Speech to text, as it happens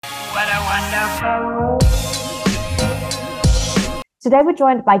Today we're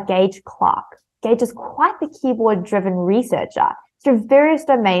joined by Gage Clark. Gage is quite the keyboard-driven researcher through various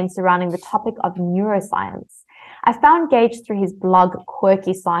domains surrounding the topic of neuroscience. I found Gage through his blog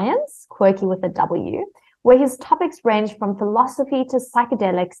Quirky Science, quirky with a W, where his topics range from philosophy to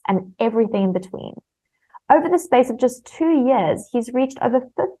psychedelics and everything in between. Over the space of just 2 years, he's reached over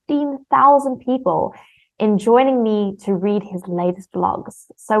 15,000 people in joining me to read his latest blogs.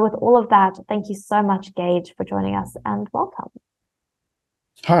 So with all of that, thank you so much, Gage, for joining us, and welcome.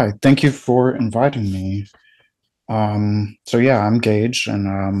 Hi, thank you for inviting me. So yeah, I'm Gage,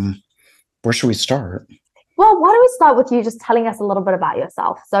 and where should we start? Well, why don't we start with you just telling us a little bit about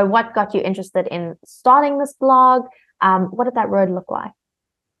yourself? So what got you interested in starting this blog? What did that road look like?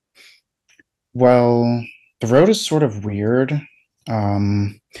 Well, the road is sort of weird.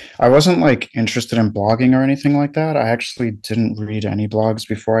 I wasn't like interested in blogging or anything like that. I actually didn't read any blogs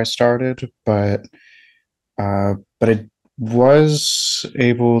before I started, but it was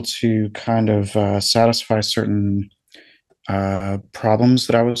able to kind of satisfy certain problems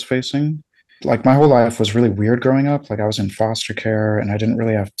that I was facing. Like my whole life was really weird growing up. Like I was in foster care and I didn't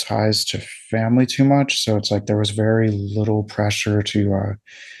really have ties to family too much. So it's like there was very little pressure to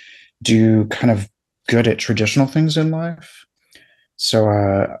do kind of good at traditional things in life. So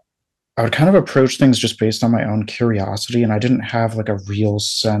I would kind of approach things just based on my own curiosity, and I didn't have like a real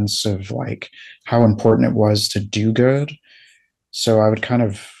sense of like how important it was to do good. So I would kind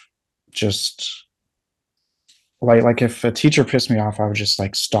of just like if a teacher pissed me off, I would just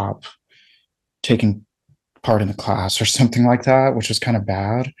like stop taking part in the class or something like that, which was kind of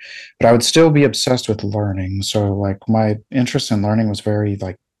bad. But I would still be obsessed with learning. So like my interest in learning was very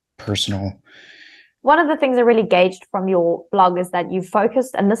like personal. One of the things I really gauged from your blog is that you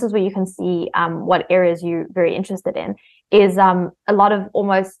focused, and this is where you can see what areas you're very interested in, is a lot of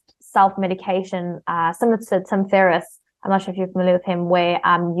almost self-medication, similar to Tim Ferriss. I'm not sure if you're familiar with him, where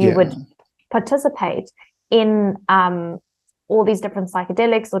you would participate in all these different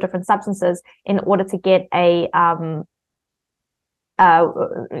psychedelics or different substances in order to get a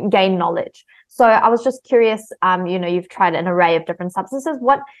gain knowledge. So I was just curious, you've tried an array of different substances.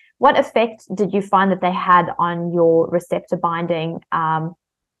 What effect did you find that they had on your receptor binding?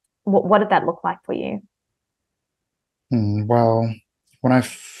 What did that look like for you? Well, when I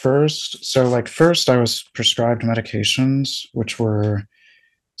first, first I was prescribed medications, which were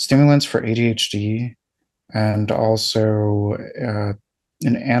stimulants for ADHD and also an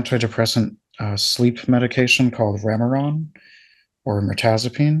antidepressant sleep medication called Remeron or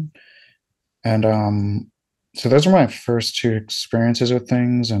mirtazapine. And so those were my first two experiences with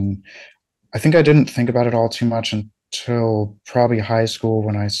things. And I think I didn't think about it all too much until probably high school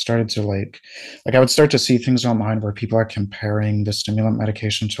when I started to like I would start to see things online where people are comparing the stimulant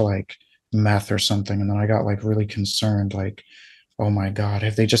medication to like meth or something. And then I got like really concerned, like, oh my God,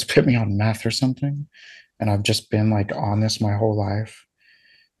 have they just put me on meth or something? And I've just been like on this my whole life.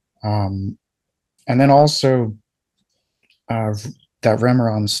 And then also uh, that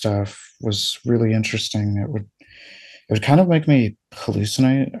Remeron stuff was really interesting. It would kind of make me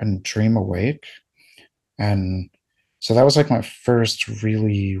hallucinate and dream awake. And so that was like my first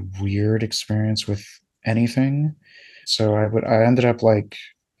really weird experience with anything. So I ended up like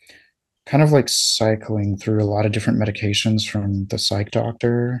kind of like cycling through a lot of different medications from the psych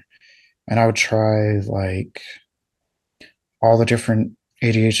doctor. And I would try like all the different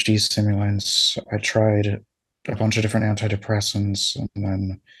ADHD stimulants. I tried a bunch of different antidepressants and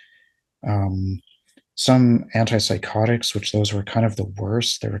then um, some antipsychotics, which those were kind of the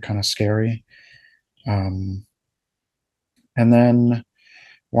worst. They were kind of scary. Um, and then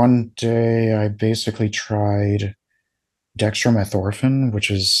one day I basically tried dextromethorphan, which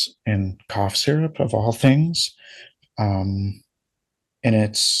is in cough syrup of all things. Um, and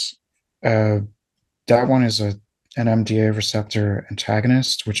it's uh, that one is an NMDA receptor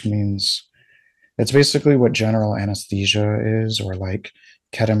antagonist, which means it's basically what general anesthesia is, or like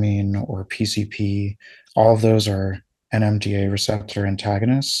ketamine or PCP. All of those are NMDA receptor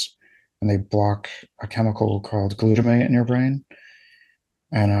antagonists, and they block a chemical called glutamate in your brain.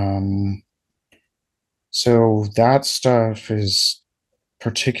 And so that stuff is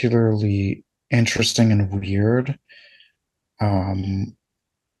particularly interesting and weird. Um,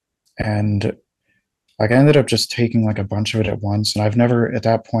 and like I ended up just taking like a bunch of it at once, and I've never at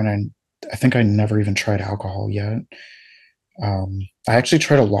that point I think I never even tried alcohol yet. I actually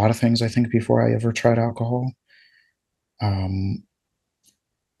tried a lot of things I think before I ever tried alcohol. Um,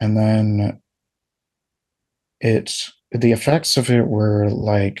 and then the effects of it were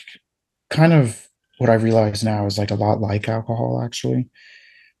like kind of what I realize now is like a lot like alcohol actually.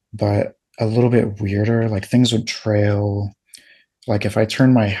 but a little bit weirder. Like things would trail. Like if I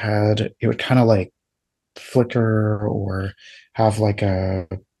turned my head, it would kind of like flicker or have like a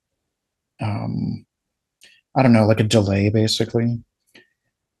um I don't know, like a delay basically.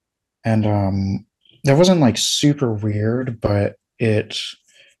 And that wasn't like super weird, but it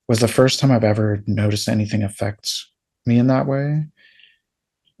was the first time I've ever noticed anything affect me in that way.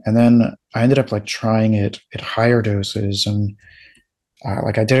 And then I ended up like trying it at higher doses, and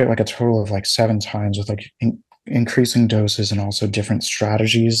like I did it like a total of like 7 times with like increasing doses and also different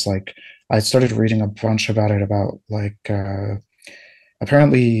strategies. Like I started reading a bunch about it, about like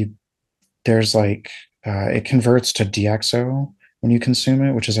apparently there's like it converts to DxO when you consume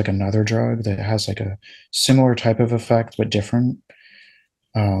it, which is like another drug that has like a similar type of effect but different.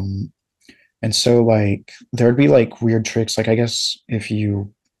 Um, and so like there would be like weird tricks. Like I guess if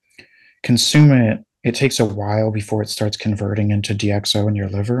you consume it, it takes a while before it starts converting into DxO in your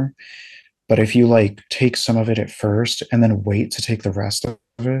liver. But if you like take some of it at first and then wait to take the rest of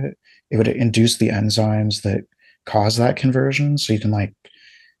it, it would induce the enzymes that cause that conversion. So you can like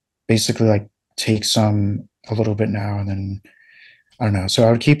basically like take some a little bit now and then I don't know. So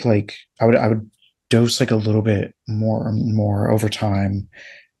I would keep like I would dose like a little bit more and more over time,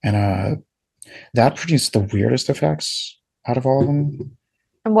 and that produced the weirdest effects out of all of them.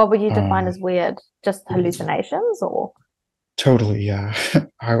 And what would you define Um, as weird? Just hallucinations or? totally, yeah.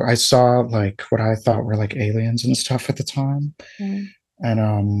 I saw like what I thought were like aliens and stuff at the time, Mm.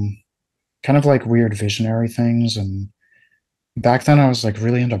 and kind of like weird visionary things. And back then I was like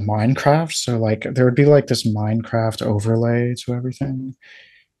really into Minecraft, so like there would be like this Minecraft overlay to everything,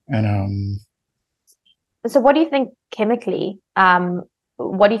 and So what do you think chemically,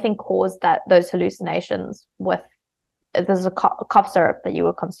 what do you think caused those hallucinations with there's a cough syrup that you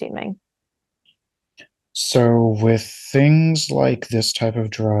were consuming? so with things like this type of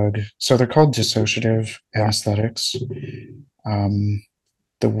drug, so they're called dissociative Yeah. anesthetics. Um,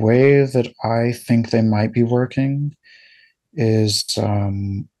 the way that I think they might be working is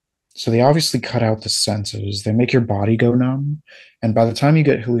so they obviously cut out the senses. They make your body go numb, and by the time you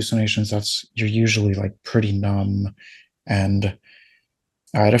get hallucinations, that's you're usually like pretty numb, and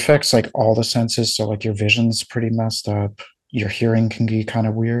it affects like all the senses. So like your vision's pretty messed up. Your hearing can be kind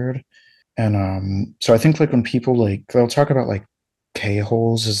of weird. And so I think like when people like they'll talk about like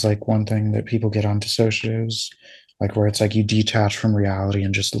K-holes is like one thing that people get on dissociatives, like where it's like you detach from reality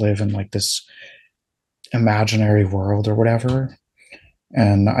and just live in like this imaginary world or whatever.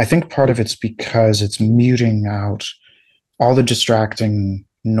 And I think part of it's because it's muting out all the distracting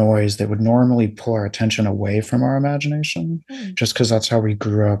noise that would normally pull our attention away from our imagination, Mm. just because that's how we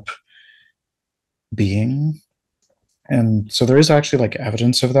grew up being. And so there is actually like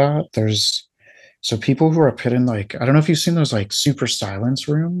evidence of that. There's so people who are put in like I don't know if you've seen those like super silence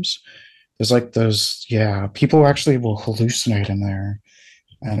rooms. There's like those yeah, people actually will hallucinate in there,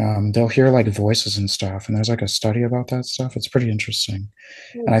 and they'll hear like voices and stuff. And there's like a study about that stuff. It's pretty interesting,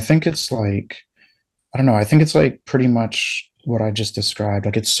 and I think it's like I don't know. I think it's like pretty much what I just described.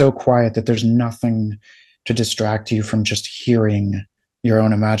 Like it's so quiet that there's nothing to distract you from just hearing your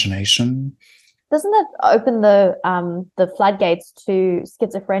own imagination. Doesn't that open the floodgates to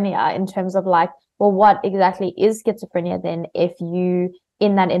schizophrenia in terms of like, well, what exactly is schizophrenia then if you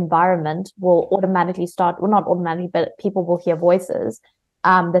in that environment will automatically start, well, not automatically, but people will hear voices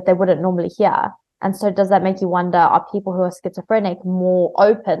that they wouldn't normally hear. And so does that make you wonder, are people who are schizophrenic more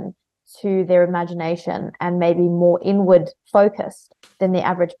open to their imagination and maybe more inward focused than the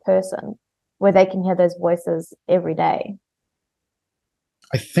average person, where they can hear those voices every day?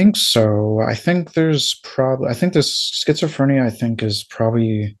 I think so. I think there's probably, I think this schizophrenia, I think is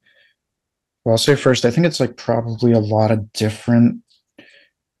probably, well, I'll say first, I think it's like probably a lot of different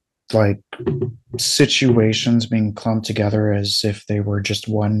like situations being clumped together as if they were just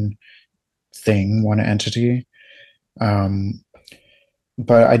one thing, one entity. Um,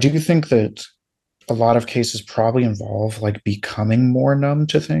 but I do think that a lot of cases probably involve like becoming more numb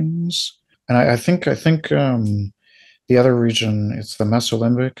to things. And I think the other region, it's the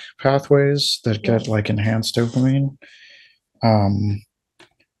mesolimbic pathways that get Yes. like enhanced dopamine. Um,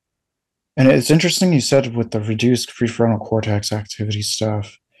 and it's interesting you said with the reduced prefrontal cortex activity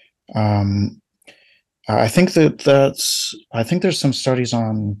stuff. Um, I think I think there's some studies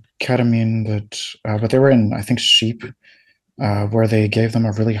on ketamine that, but they were in, I think, sheep, where they gave them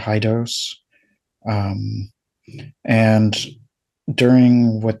a really high dose. Um, and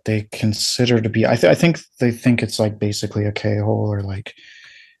during what they consider to be, I think they think it's like basically a K-hole or like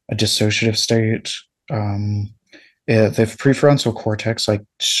a dissociative state. The prefrontal cortex like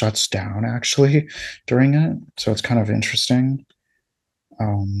shuts down actually during it, so it's kind of interesting.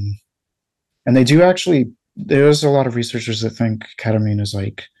 Um, and they do actually, there's a lot of researchers that think ketamine is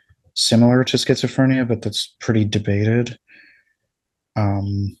like similar to schizophrenia, but that's pretty debated.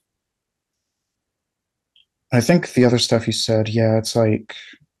 Um, I think the other stuff you said, yeah, it's like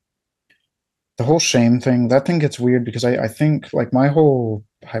the whole shame thing. That thing gets weird because I think like my whole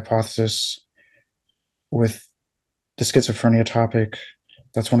hypothesis with the schizophrenia topic,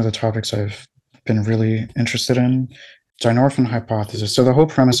 that's one of the topics I've been really interested in. Dynorphin hypothesis. So the whole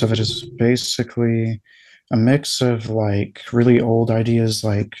premise of it is basically a mix of like really old ideas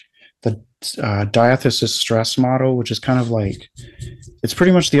like the diathesis stress model, which is kind of like it's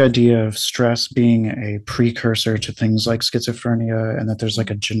pretty much the idea of stress being a precursor to things like schizophrenia, and that there's like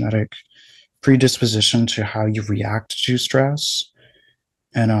a genetic predisposition to how you react to stress.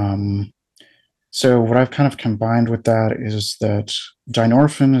 And so what I've kind of combined with that is that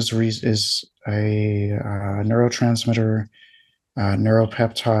dynorphin is a neurotransmitter,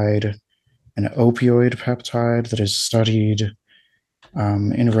 neuropeptide, an opioid peptide that is studied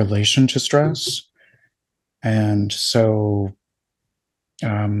in relation to stress. And so,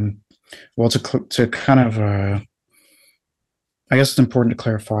 well, to kind of, I guess it's important to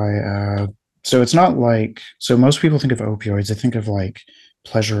clarify. So it's not like, so most people think of opioids, they think of like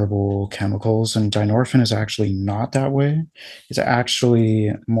pleasurable chemicals, and dynorphin is actually not that way. It's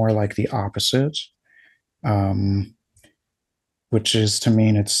actually more like the opposite, um, which is to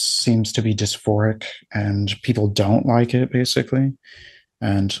mean it seems to be dysphoric and people don't like it basically.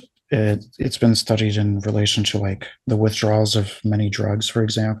 And it's been studied in relation to like the withdrawals of many drugs, for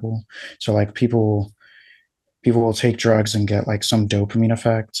example. So like people will take drugs and get like some dopamine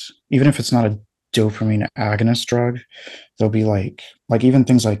effect, even if it's not a dopamine agonist drug. They'll be like even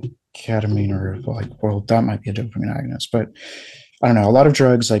things like ketamine or like, well, that might be a dopamine agonist, but I don't know. A lot of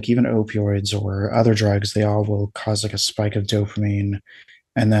drugs, like even opioids or other drugs, they all will cause like a spike of dopamine,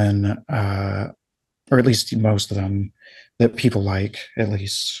 and then or at least most of them that people like, at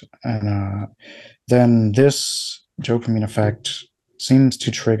least. And then this dopamine effect seems to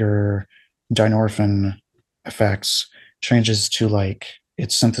trigger dynorphin effects, changes to like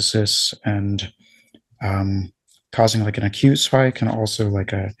its synthesis, and um, causing like an acute spike, and also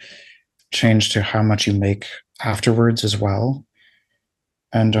like a change to how much you make afterwards as well.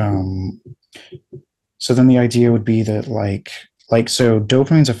 And so then the idea would be that so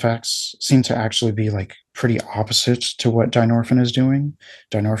dopamine's effects seem to actually be like pretty opposite to what dynorphin is doing.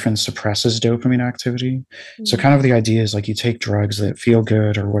 Dynorphin suppresses dopamine activity. So kind of the idea is like you take drugs that feel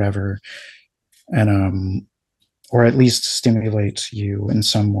good or whatever, and or at least stimulate you in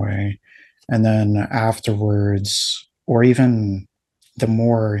some way, and then afterwards, or even the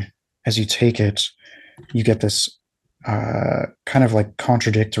more as you take it, you get this kind of like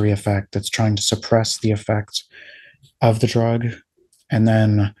contradictory effect that's trying to suppress the effect of the drug. And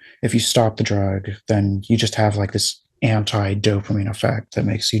then if you stop the drug, then you just have like this anti-dopamine effect that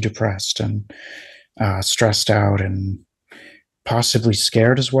makes you depressed and stressed out and possibly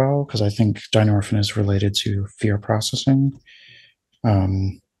scared as well, because I think dynorphin is related to fear processing.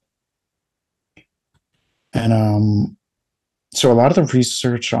 And so a lot of the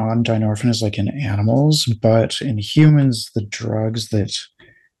research on dynorphin is like in animals, but in humans, the drugs that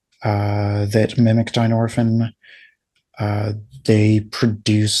mimic dynorphin, they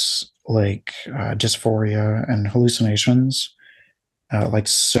produce like dysphoria and hallucinations. Like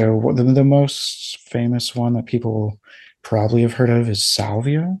so, the most famous one that people probably have heard of is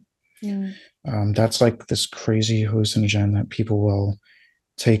salvia. That's like this crazy hallucinogen that people will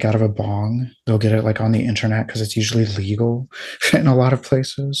take out of a bong. They'll get it like on the internet because it's usually legal in a lot of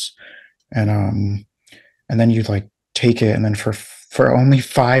places. And then you like take it, and then for only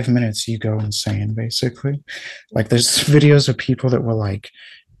 5 minutes you go insane basically. Like there's videos of people that were like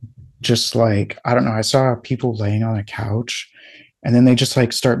just like, I don't know, I saw people laying on a couch, and then they just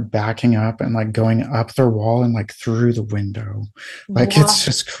like start backing up and like going up their wall and like through the window. Like What? it's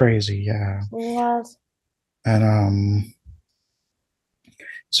just crazy, yeah. What? And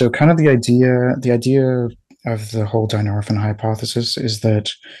so kind of the idea of the whole dynorphin hypothesis is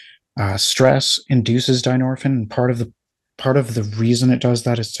that stress induces dynorphin, and part of the reason it does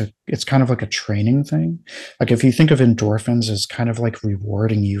that is it's kind of like a training thing. Like if you think of endorphins as kind of like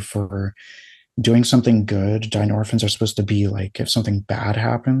rewarding you for doing something good, dynorphins are supposed to be like if something bad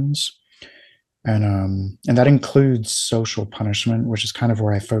happens. And that includes social punishment, which is kind of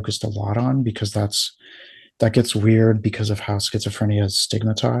where I focused a lot on, because that gets weird because of how schizophrenia is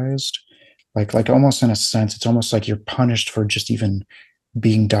stigmatized. Like almost in a sense, it's almost like you're punished for just even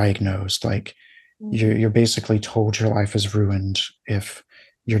being diagnosed. Like you're basically told your life is ruined if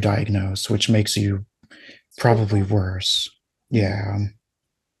you're diagnosed, which makes you probably worse. Yeah.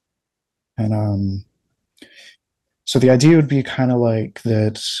 And so the idea would be kind of like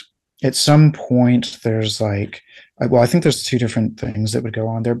that at some point there's like, well, I think there's two different things that would go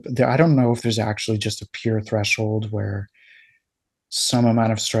on there. I don't know if there's actually just a pure threshold where some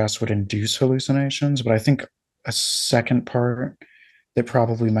amount of stress would induce hallucinations, but I think a second part that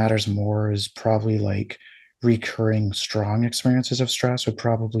probably matters more is probably like recurring strong experiences of stress would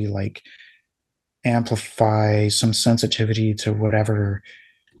probably like amplify some sensitivity to whatever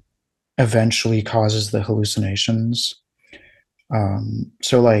eventually causes the hallucinations.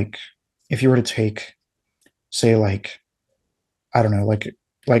 So like if you were to take, say, like, I don't know,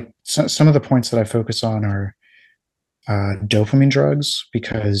 like some of the points that I focus on are dopamine drugs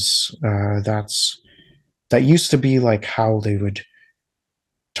because that used to be like how they would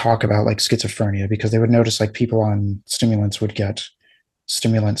talk about like schizophrenia because they would notice like people on stimulants would get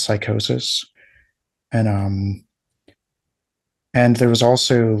stimulant psychosis, and there was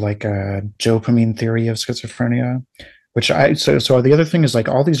also like a dopamine theory of schizophrenia, which so the other thing is like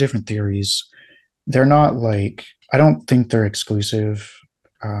all these different theories, they're not like, I don't think they're exclusive.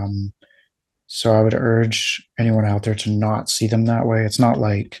 um so I would urge anyone out there to not see them that way. It's not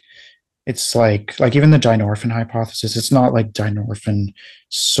like, it's like even the dynorphin hypothesis, it's not like dynorphin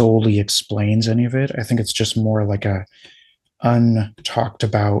solely explains any of it. I think it's just more like a untalked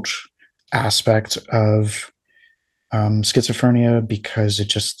about aspect of schizophrenia because it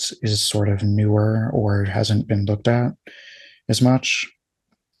just is sort of newer or hasn't been looked at as much.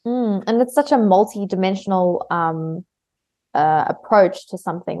 And it's such a multi-dimensional approach to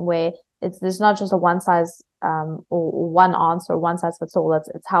something where there's not just a one size or one answer or one size fits all. It's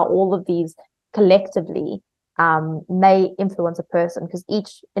how all of these collectively may influence a person because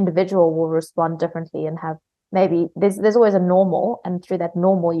each individual will respond differently and have maybe there's always a normal, and through that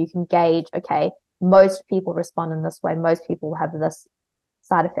normal you can gauge, okay, most people respond in this way, most people have this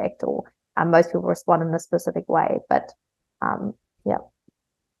side effect, or most people respond in this specific way. But yeah.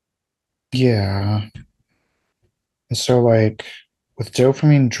 Yeah. And so like with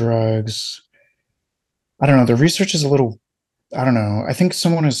dopamine drugs, I don't know, the research is a little, I don't know. I think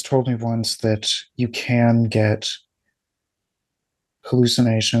someone has told me once that you can get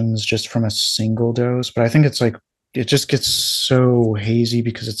hallucinations just from a single dose, but I think it's like it just gets so hazy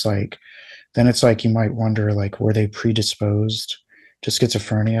because it's like, then it's like you might wonder like, were they predisposed to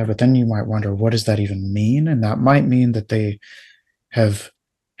schizophrenia? But then you might wonder, what does that even mean? And that might mean that they have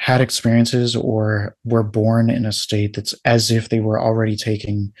had experiences or were born in a state that's as if they were already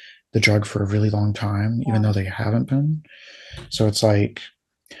taking the drug for a really long time, even though they haven't been. So it's like,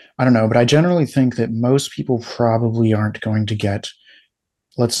 I don't know, but I generally think that most people probably aren't going to get,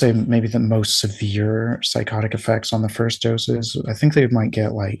 let's say, maybe the most severe psychotic effects on the first doses. I think they might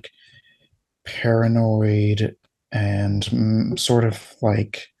get like paranoid and sort of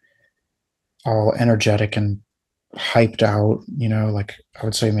like all energetic and hyped out, like I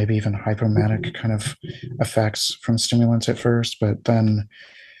would say maybe even hypomanic kind of effects from stimulants at first. But then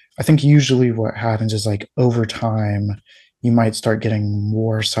I think usually what happens is like over time, you might start getting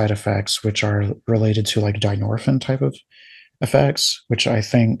more side effects, which are related to like dynorphin type of effects, which I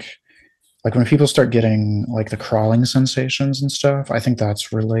think like when people start getting like the crawling sensations and stuff, I think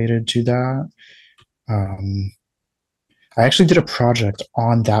that's related to that. Um, I actually did a project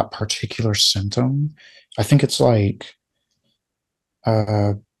on that particular symptom. I think it's like,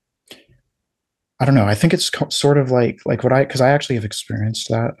 uh, I don't know. I think it's sort of like what because I actually have experienced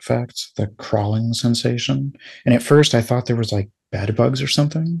that effect, the crawling sensation. And at first, I thought there was like bed bugs or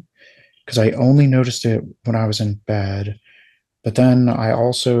something because I only noticed it when I was in bed. But then I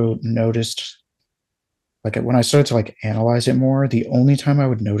also noticed, like when I started to like analyze it more, the only time I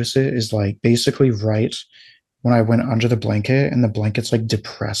would notice it is like basically right when I went under the blanket and the blanket's like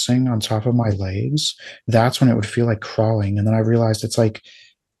depressing on top of my legs. That's when it would feel like crawling. And then I realized it's like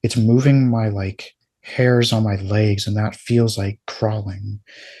it's moving my like hairs on my legs and that feels like crawling.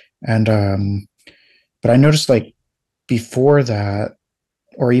 And but I noticed like before that,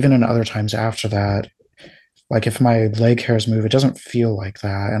 or even in other times after that, like if my leg hairs move, it doesn't feel like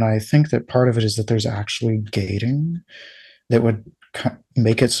that. And I think that part of it is that there's actually gating that would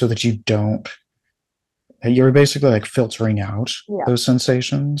make it so that you're basically like filtering out Yeah. those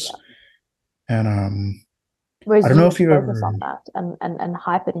sensations. And I Whereas don't know you if you focus ever, on that and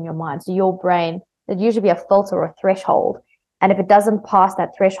hype it in your mind. So your brain, there'd usually be a filter or a threshold. And if it doesn't pass that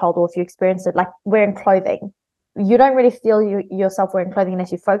threshold, or if you experience it like wearing clothing, you don't really feel yourself wearing clothing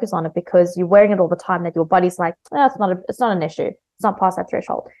unless you focus on it because you're wearing it all the time, that your body's like, it's not an issue. It's not past that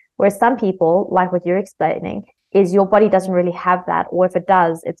threshold. Whereas some people, like what you're explaining, is your body doesn't really have that, or if it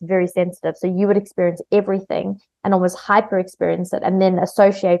does, it's very sensitive. So you would experience everything and almost hyper experience it, and then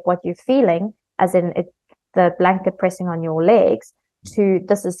associate what you're feeling, as in it, the blanket pressing on your legs, to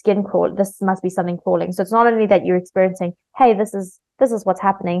this is skin crawl. This must be something crawling. So it's not only that you're experiencing, hey, this is what's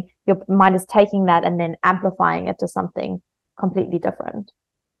happening. Your mind is taking that and then amplifying it to something completely different.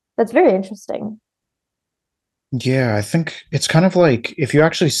 That's very interesting. Yeah, I think it's kind of like if you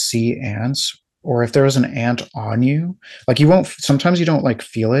actually see ants, or if there was an ant on you, like you won't, sometimes you don't like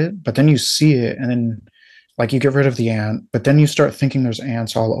feel it, but then you see it and then like you get rid of the ant, but then you start thinking there's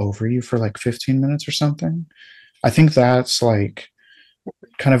ants all over you for like 15 minutes or something. I think that's like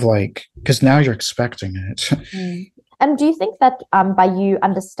kind of like because now you're expecting it. Mm. And do you think that by you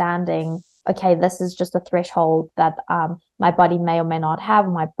understanding, okay, this is just a threshold that my body may or may not have,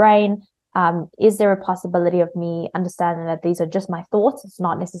 my brain, is there a possibility of me understanding that these are just my thoughts? It's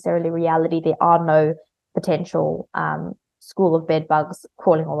not necessarily reality. There are no potential school of bed bugs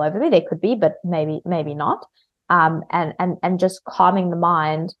crawling all over me. There could be, but maybe not. And just calming the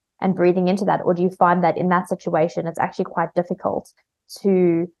mind and breathing into that. Or do you find that in that situation, it's actually quite difficult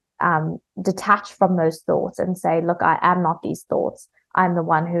to detach from those thoughts and say, look, I am not these thoughts. I'm the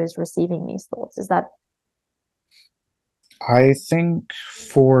one who is receiving these thoughts. Is that? I think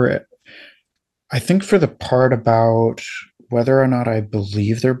for I think for the part about whether or not I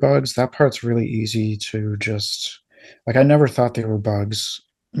believe they're bugs, that part's really easy to just like I never thought they were bugs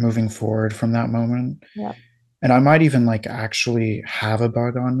moving forward from that moment. Yeah. And I might even like actually have a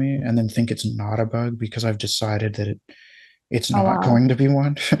bug on me and then think it's not a bug because I've decided that it's Oh, not wow. going to be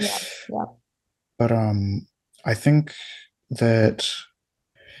one. Yeah. Yeah. But I think that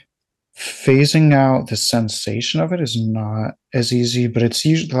phasing out the sensation of it is not as easy, but it's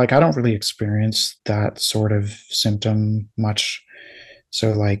usually like I don't really experience that sort of symptom much.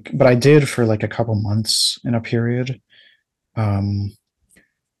 So like, but I did for like a couple months in a period. Um,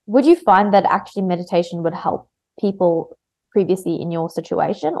 Would you find that actually meditation would help people previously in your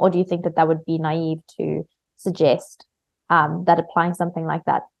situation, or do you think that that would be naive to suggest that applying something like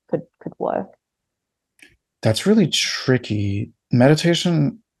that could work? that's really tricky.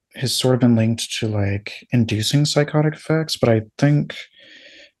 Meditation has sort of been linked to like inducing psychotic effects, but I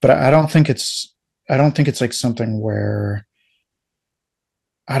don't think it's like something where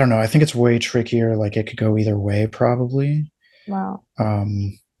I don't know. I think it's way trickier. Like it could go either way, probably. Wow.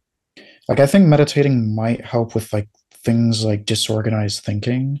 Um, like I think meditating might help with like things like disorganized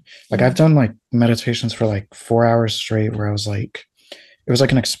thinking. Like I've Mm. done like meditations for like 4 hours straight where I was like, it was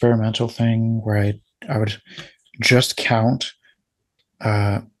like an experimental thing where I would just count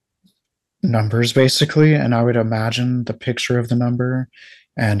uh numbers basically, and I would imagine the picture of the number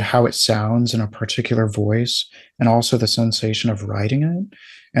and how it sounds in a particular voice, and also the sensation of writing it.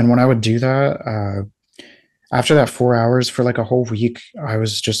 And when I would do that, after that 4 hours for like a whole week, I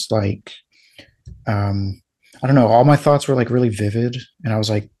was just like, I don't know, all my thoughts were like really vivid, and I was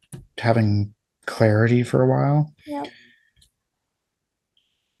like having clarity for a while. Yeah.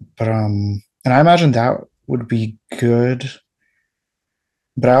 But and I imagine that would be good,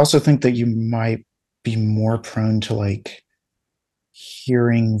 but I also think that you might be more prone to like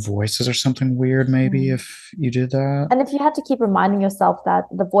hearing voices or something weird maybe Mm. if you did that. And if you had to keep reminding yourself that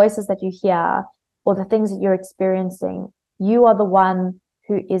the voices that you hear or the things that you're experiencing, you are the one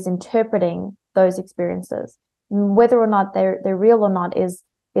who is interpreting those experiences. Whether or not they're real or not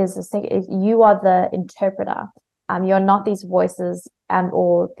you are the interpreter. You're not these voices and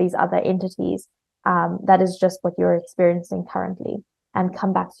or these other entities. That is just what you're experiencing currently. And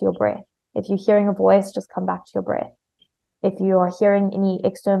come back to your breath. If you're hearing a voice, just come back to your breath. If you are hearing any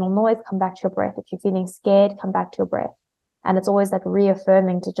external noise, come back to your breath. If you're feeling scared, come back to your breath. And it's always like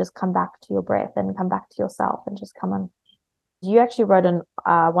reaffirming to just come back to your breath and come back to yourself and just come on. You actually wrote in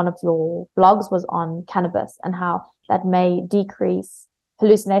one of your blogs was on cannabis and how that may decrease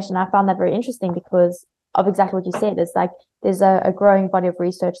hallucination. I found that very interesting because of exactly what you said. It's like there's a growing body of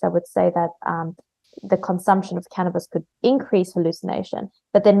research that would say that the consumption of cannabis could increase hallucination,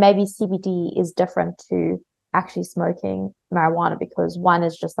 but then maybe CBD is different to actually smoking marijuana because one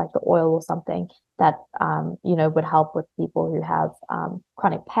is just like the oil or something that would help with people who have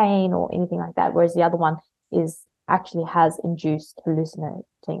chronic pain or anything like that, whereas the other one is actually has induced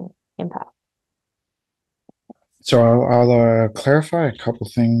hallucinating impact. So I'll clarify a couple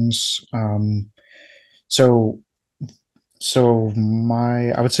things. So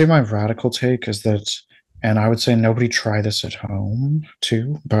my I would say my radical take is that, and I would say nobody try this at home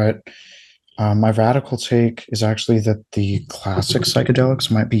too, but my radical take is actually that the classic psychedelics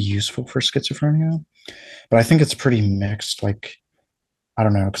might be useful for schizophrenia, but I think it's pretty mixed. Like I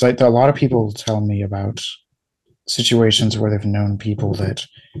don't know, because a lot of people tell me about situations where they've known people that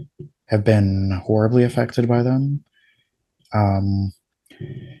have been horribly affected by them. Um,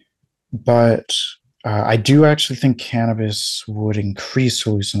 but I do actually think cannabis would increase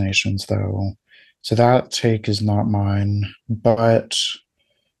hallucinations, though. So that take is not mine. But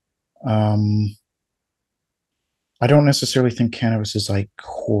um, I don't necessarily think cannabis is like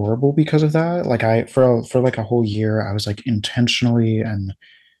horrible because of that. Like for like a whole year, I was like intentionally and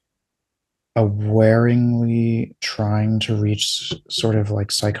awaringly trying to reach sort of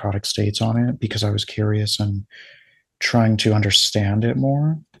like psychotic states on it because I was curious and trying to understand it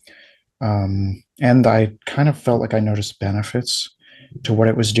more. And I kind of felt like I noticed benefits to what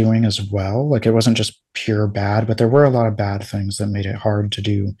it was doing as well. Like it wasn't just pure bad, but there were a lot of bad things that made it hard to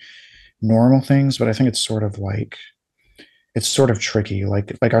do normal things. But I think it's sort of tricky.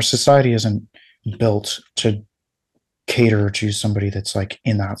 Like our society isn't built to cater to somebody that's like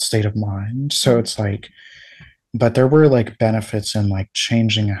in that state of mind. So it's like, but there were like benefits in like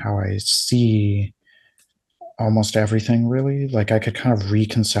changing how I see almost everything really. Like I could kind of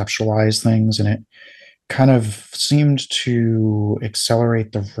reconceptualize things and it kind of seemed to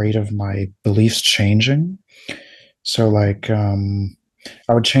accelerate the rate of my beliefs changing. So like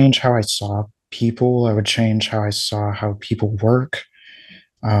I would change how I saw people, I would change how I saw how people work.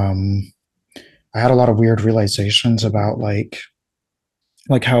 Um I had a lot of weird realizations about like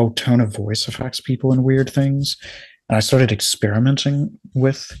how tone of voice affects people in weird things. And I started experimenting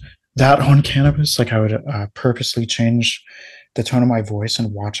with that on cannabis. Like I would purposely change the tone of my voice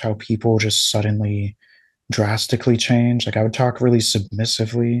and watch how people just suddenly drastically change. Like I would talk really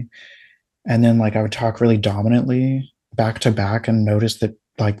submissively and then like I would talk really dominantly back to back and notice that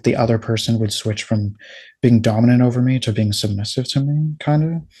like the other person would switch from being dominant over me to being submissive to me, kind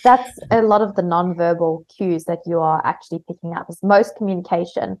of. That's a lot of the nonverbal cues that you are actually picking up. Because most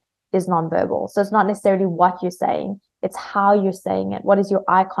communication is nonverbal. So it's not necessarily what you're saying, it's how you're saying it. What is your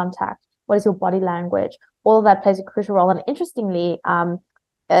eye contact? What is your body language? All of that plays a crucial role. And interestingly,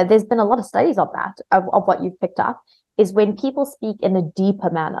 there's been a lot of studies of that, of what you've picked up, is when people speak in a deeper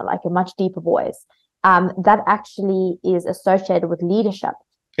manner, like a much deeper voice, that actually is associated with leadership.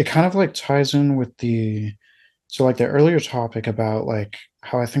 It kind of like ties in with the so like the earlier topic about like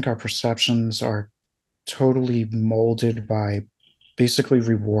how I think our perceptions are totally molded by basically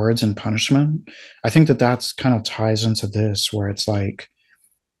rewards and punishment. I think that that's kind of ties into this where it's like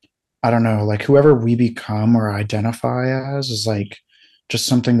I don't know, like whoever we become or identify as is like just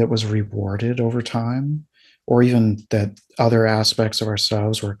something that was rewarded over time, or even that other aspects of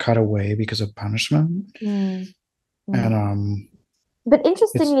ourselves were cut away because of punishment. Mm. And Mm. But it's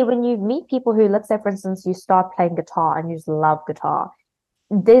interestingly, when you meet people who, let's say, for instance, you start playing guitar and you just love guitar,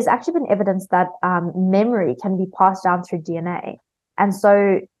 there's actually been evidence that memory can be passed down through DNA. And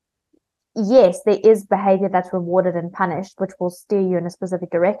so, yes, there is behavior that's rewarded and punished, which will steer you in a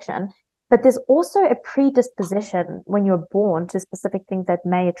specific direction. But there's also a predisposition when you're born to specific things that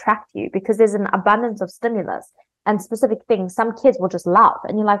may attract you because there's an abundance of stimulus and specific things some kids will just love.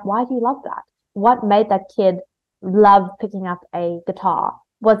 And you're like, why do you love that? What made that kid love picking up a guitar?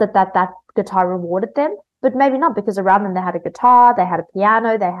 Was it that that guitar rewarded them? But maybe not, because around them they had a guitar, they had a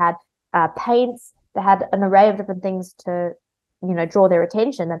piano, they had paints, they had an array of different things to, draw their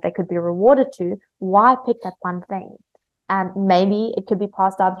attention that they could be rewarded to. Why pick that one thing? And maybe it could be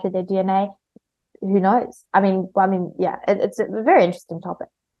passed down through their DNA. Who knows? Yeah, it's a very interesting topic.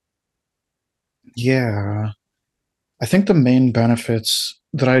 yeah. I think the main benefits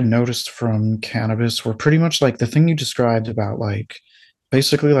that I noticed from cannabis were pretty much like the thing you described about like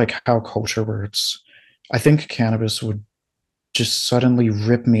basically like how culture works. I think cannabis would just suddenly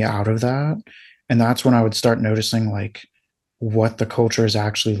rip me out of that. And that's when I would start noticing like what the culture is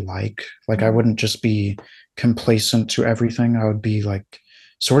actually like. Like I wouldn't just be complacent to everything. I would be like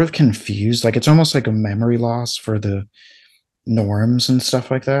sort of confused. Like it's almost like a memory loss for the norms and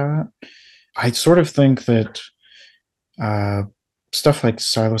stuff like that. I sort of think that uh, stuff like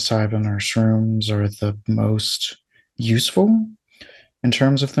psilocybin or shrooms are the most useful in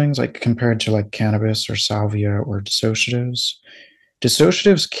terms of things like compared to like cannabis or salvia or dissociatives.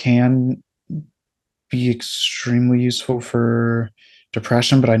 Dissociatives can be extremely useful for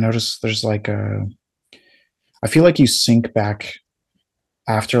depression, but I noticed there's like I feel like you sink back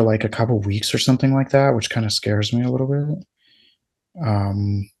after like a couple weeks or something like that, which kind of scares me a little bit.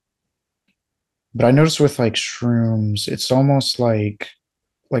 Um, but I noticed with like shrooms, it's almost like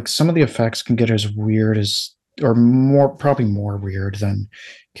some of the effects can get as weird as or more probably more weird than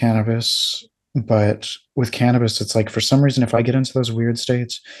cannabis. But with cannabis, it's like for some reason, if I get into those weird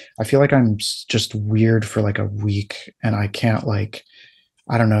states, I feel like I'm just weird for like a week and I can't like,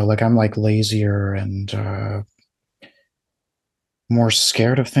 I don't know, like I'm like lazier and more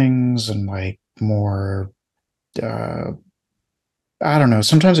scared of things and like more uh I don't know,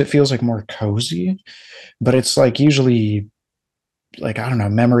 sometimes it feels like more cozy, but it's like usually like I don't know,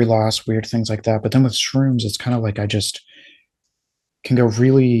 memory loss, weird things like that. But then with shrooms, it's kind of like I just can go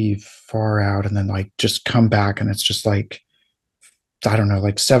really far out and then like just come back and it's just like I don't know,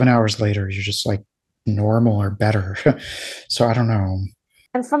 like 7 hours later, you're just like normal or better. So I don't know.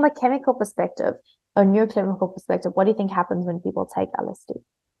 And from a chemical perspective, a neurochemical perspective, what do you think happens when people take LSD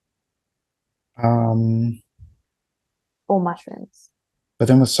Um, or mushrooms? but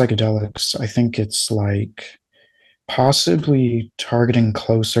then with psychedelics, I think it's like possibly targeting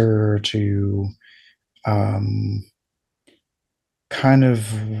closer to um, kind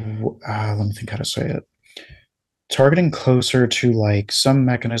of, let me think how to say it. Targeting closer to like some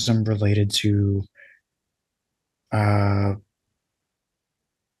mechanism related to uh,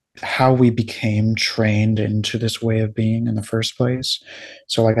 how we became trained into this way of being in the first place.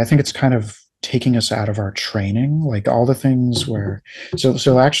 So like I think it's kind of taking us out of our training, like all the things where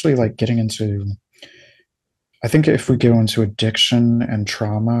so actually like getting into I think if we go into addiction and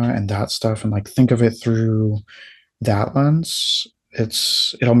trauma and that stuff and like think of it through that lens,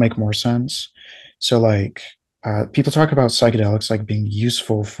 it'll make more sense. So like people talk about psychedelics like being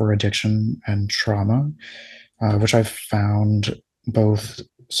useful for addiction and trauma, which I've found both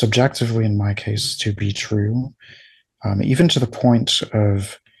subjectively in my case to be true, even to the point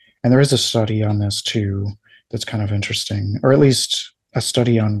of, and there is a study on this too that's kind of interesting, or at least a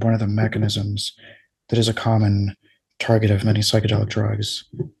study on one of the mechanisms that is a common target of many psychedelic drugs,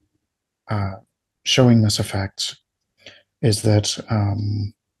 uh, showing this effect is that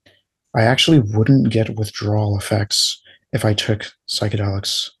I actually wouldn't get withdrawal effects if I took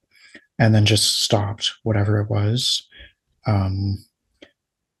psychedelics and then just stopped whatever it was. Um,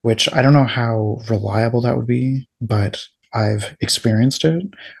 which I don't know how reliable that would be, but I've experienced it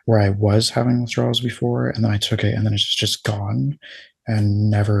where I was having withdrawals before and then I took it and then it's just gone and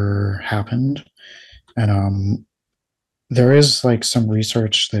never happened. And there is like some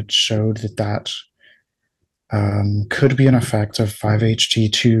research that showed that could be an effect of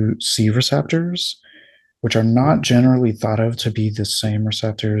 5-HT2C receptors, which are not generally thought of to be the same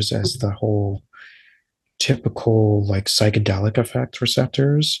receptors as the whole typical like psychedelic effect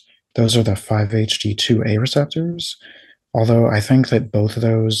receptors. Those are the 5-HT2A receptors. Although I think that both of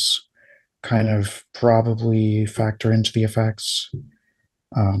those kind of probably factor into the effects.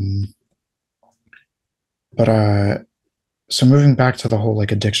 Um, but so moving back to the whole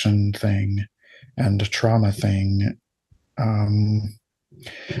like addiction thing and trauma thing, um,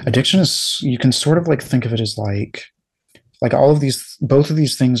 addiction is you can sort of like think of it as like all of these both of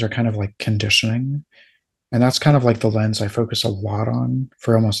these things are kind of like conditioning. And that's kind of like the lens I focus a lot on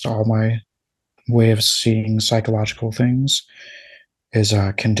for almost all my way of seeing psychological things is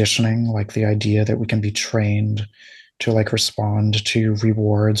conditioning, like the idea that we can be trained to like respond to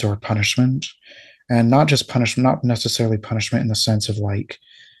rewards or punishment. And not just punishment, not necessarily punishment in the sense of like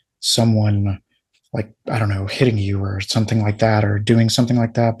someone like, I don't know, hitting you or something like that or doing something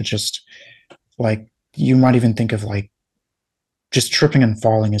like that, but just like you might even think of like just tripping and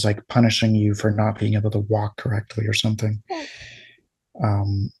falling is like punishing you for not being able to walk correctly or something. Yeah.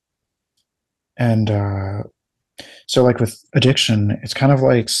 Um, and so, like with addiction, it's kind of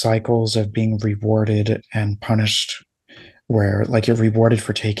like cycles of being rewarded and punished, where like you're rewarded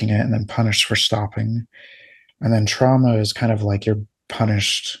for taking it and then punished for stopping. And then trauma is kind of like you're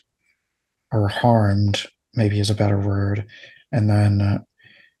punished or harmed, maybe is a better word. And then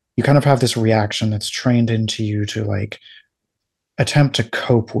you kind of have this reaction that's trained into you to like attempt to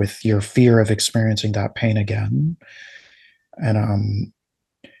cope with your fear of experiencing that pain again. And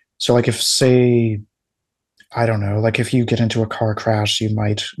so like if say I don't know, like if you get into a car crash, you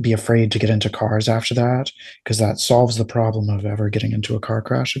might be afraid to get into cars after that because that solves the problem of ever getting into a car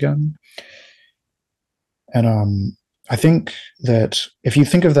crash again. And I think that if you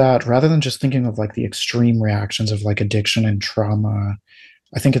think of that rather than just thinking of like the extreme reactions of like addiction and trauma,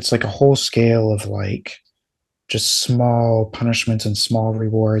 I think it's like a whole scale of like just small punishments and small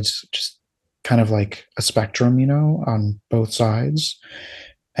rewards, just kind of like a spectrum, you know, on both sides.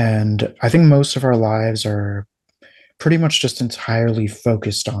 And I think most of our lives are pretty much just entirely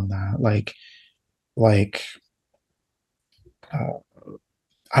focused on that. Like, uh,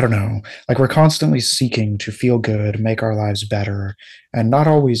 I don't know, like we're constantly seeking to feel good, make our lives better, and not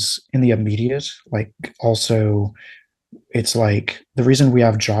always in the immediate. Like, also, it's like the reason we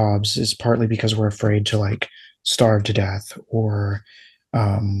have jobs is partly because we're afraid to like starve to death or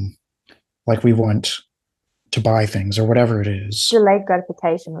um, like we want to buy things or whatever it is. Delayed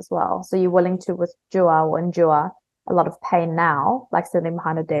gratification as well. So you're willing to withdraw or endure a lot of pain now, like sitting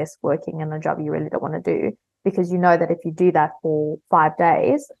behind a desk working in a job you really don't want to do, because you know that if you do that for 5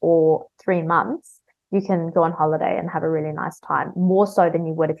 days or 3 months, you can go on holiday and have a really nice time, more so than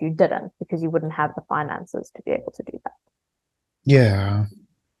you would if you didn't, because you wouldn't have the finances to be able to do that. Yeah.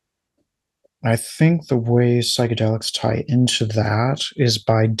 I think the way psychedelics tie into that is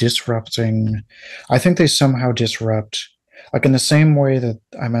by disrupting, I think they somehow disrupt, like in the same way that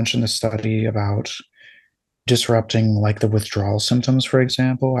I mentioned the study about disrupting like the withdrawal symptoms, for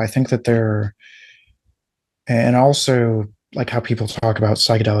example. I think that they're, and also like how people talk about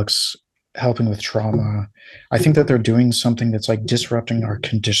psychedelics helping with trauma. I think that they're doing something that's like disrupting our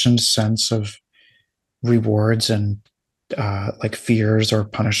conditioned sense of rewards and like fears or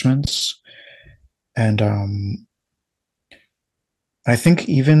punishments. And I think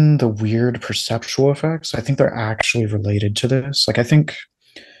even the weird perceptual effects, I think they're actually related to this. Like, I think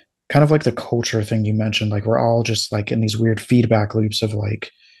kind of like the culture thing you mentioned, like, we're all just like in these weird feedback loops of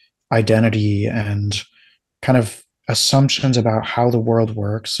like identity and kind of assumptions about how the world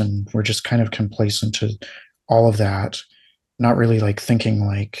works. And we're just kind of complacent to all of that, not really like thinking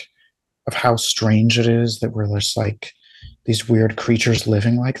like of how strange it is that we're just like these weird creatures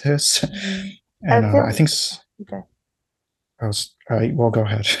living like this. And I feel I think, okay. well, go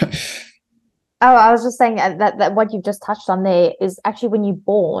ahead. Oh, I was just saying that what you've just touched on there is actually when you're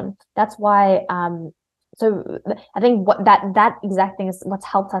born. That's why so I think what that exact thing is what's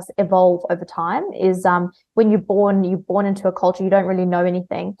helped us evolve over time is when you're born into a culture you don't really know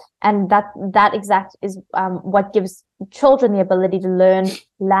anything, and that exact is what gives children the ability to learn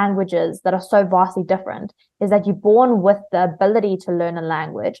languages that are so vastly different. Is that you're born with the ability to learn a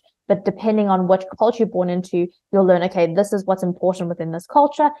language, but depending on which culture you're born into, you'll learn, okay, this is what's important within this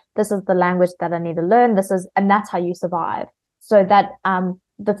culture. This is the language that I need to learn. And that's how you survive. So that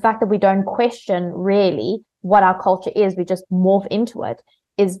the fact that we don't question really what our culture is, we just morph into it,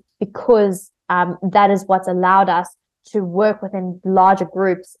 is because that is what's allowed us to work within larger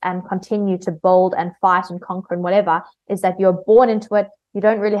groups and continue to build and fight and conquer and whatever, is that you're born into it. You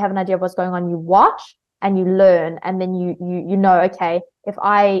don't really have an idea of what's going on. You watch and you learn, and then you know, okay, if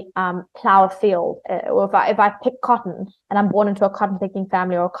I plow a field or if I pick cotton and I'm born into a cotton picking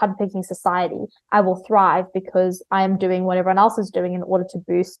family or a cotton picking society, I will thrive because I am doing what everyone else is doing in order to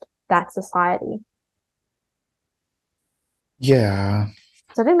boost that society. Yeah.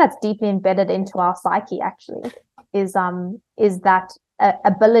 So I think that's deeply embedded into our psyche actually, is that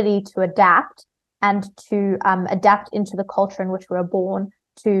ability to adapt and to adapt into the culture in which we were born,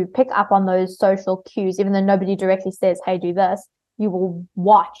 to pick up on those social cues, even though nobody directly says, hey, do this, you will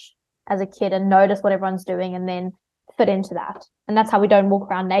watch as a kid and notice what everyone's doing and then fit into that. And that's how we don't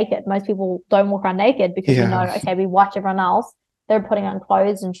walk around naked. Most people don't walk around naked because we know, okay, we watch everyone else. They're putting on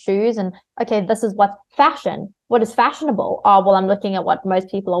clothes and shoes and, okay, this is what's fashion. What is fashionable? Oh, well, I'm looking at what most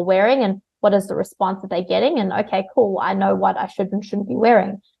people are wearing and what is the response that they're getting. And okay, cool. I know what I should and shouldn't be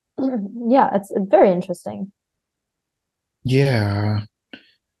wearing. Yeah, it's very interesting. Yeah.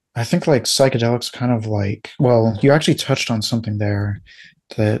 I think like psychedelics kind of like, well, you actually touched on something there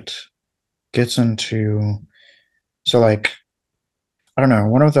that gets into, so like, I don't know,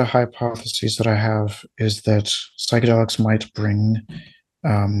 one of the hypotheses that I have is that psychedelics might bring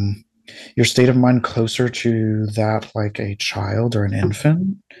um, your state of mind closer to that like a child or an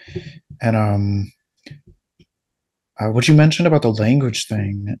infant. And what you mentioned about the language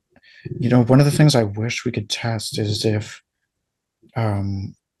thing, you know, one of the things I wish we could test is if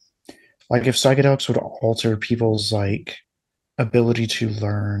um, like if psychedelics would alter people's like ability to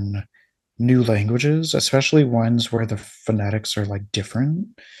learn new languages, especially ones where the phonetics are like different.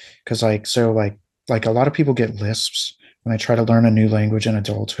 Because like so like a lot of people get lisps when they try to learn a new language in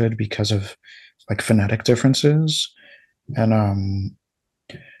adulthood because of like phonetic differences. And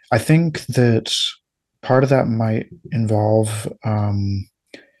I think that part of that might involve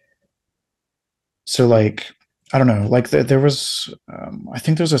so like I don't know, like there was I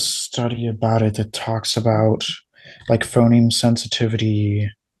think there's a study about it that talks about like phoneme sensitivity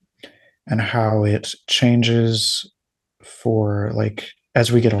and how it changes for like as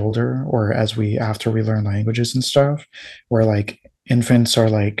we get older or as we after we learn languages and stuff, where like infants are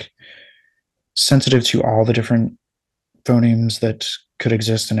like sensitive to all the different phonemes that could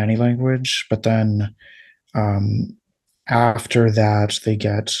exist in any language, but then um, after that they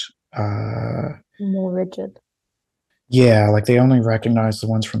get More rigid. yeah, like they only recognize the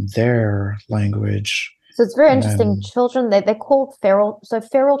ones from their language. So it's very And interesting. then, Children, they're called feral. So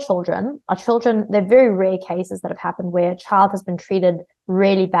feral children are children, they're very rare cases that have happened where a child has been treated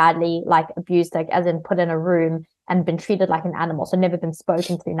really badly, like abused, like as in put in a room and been treated like an animal. So never been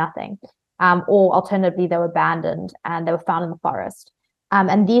spoken to, nothing. Or alternatively, they were abandoned and they were found in the forest.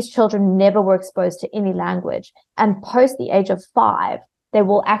 And these children never were exposed to any language. And post the age of 5, they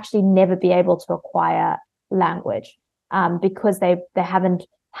will actually never be able to acquire language because they haven't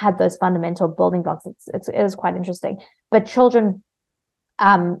had those fundamental building blocks. It is quite interesting. But children,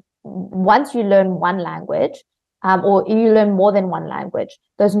 once you learn one language, or you learn more than one language,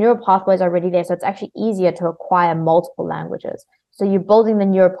 those neural pathways are already there. So it's actually easier to acquire multiple languages. So you're building the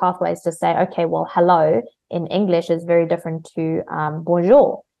neural pathways to say, okay, well, hello in English is very different to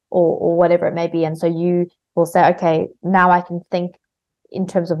bonjour or whatever it may be. And so you will say, okay, now I can think in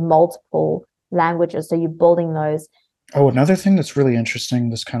terms of multiple languages. So you're building those. oh, another thing that's really interesting,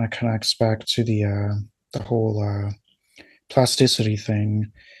 this kind of connects back to the whole plasticity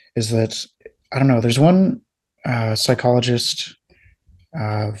thing, is that I don't know. There's one psychologist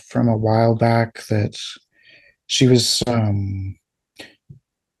from a while back that she was.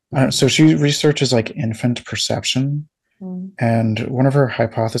 So she researches like infant perception, and one of her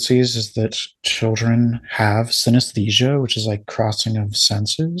hypotheses is that children have synesthesia, which is like crossing of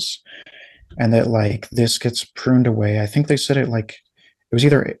senses, and that like this gets pruned away. I think they said it like it was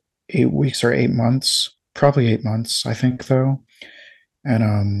either 8 weeks or 8 months, probably 8 months, I think though.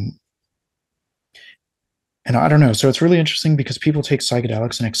 And and I don't know. So it's really interesting because people take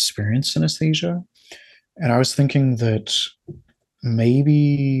psychedelics and experience synesthesia. And I was thinking that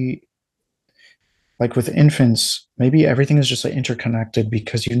maybe like with infants, maybe everything is just like interconnected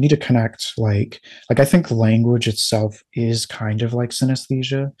because you need to connect like I think language itself is kind of like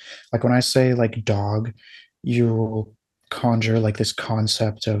synesthesia. Like when I say like dog, you conjure like this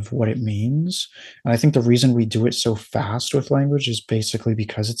concept of what it means. And I think the reason we do it so fast with language is basically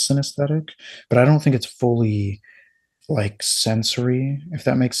because it's synesthetic, but I don't think it's fully like sensory, if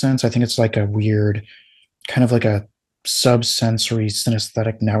that makes sense. I think it's like a weird kind of like a subsensory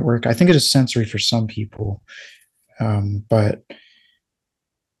synesthetic network. I think it is sensory for some people, but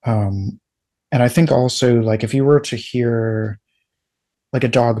and I think also like if you were to hear like a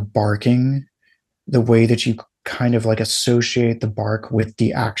dog barking, the way that you kind of like associate the bark with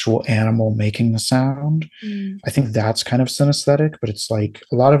the actual animal making the sound, I think that's kind of synesthetic. But it's like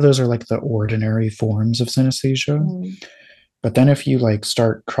a lot of those are like the ordinary forms of synesthesia. But then if you like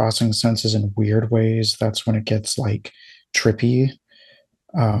start crossing senses in weird ways, that's when it gets like trippy.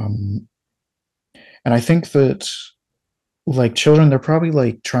 Um, and I think that like children, they're probably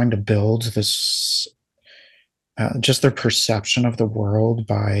like trying to build this, just their perception of the world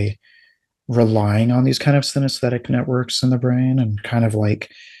by relying on these kind of synesthetic networks in the brain and kind of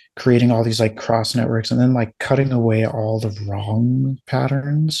like creating all these like cross networks and then like cutting away all the wrong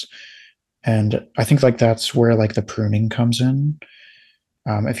patterns. And I think like that's where like the pruning comes in.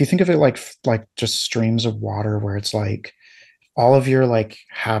 If you think of it like just streams of water where it's like all of your like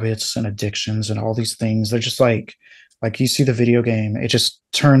habits and addictions and all these things, they're just like you see the video game, it just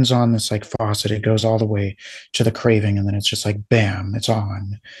turns on this like faucet, it goes all the way to the craving, and then it's just like bam, it's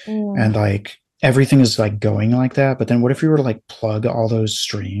on. And like everything is like going like that. But then what if you were to like plug all those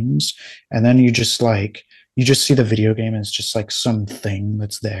streams and then you just see the video game and it's just like something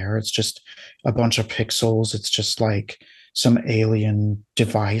that's there. It's just a bunch of pixels. It's just like some alien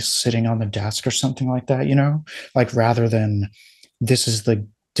device sitting on the desk or something like that, you know? Like rather than this is the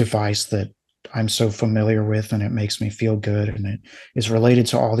device that I'm so familiar with and it makes me feel good and it is related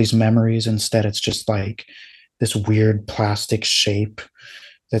to all these memories. Instead, it's just like this weird plastic shape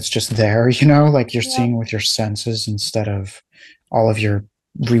that's just there, you know, like you're seeing with your senses instead of all of your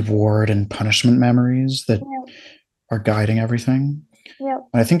reward and punishment memories that are guiding everything. Yep.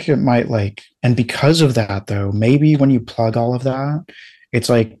 And I think it might like, and because of that, though, maybe when you plug all of that, it's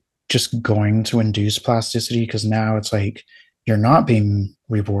like just going to induce plasticity because now it's like you're not being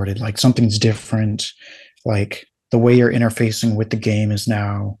rewarded, like something's different. Like the way you're interfacing with the game is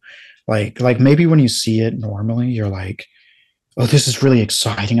now like maybe when you see it normally, you're like, oh, this is really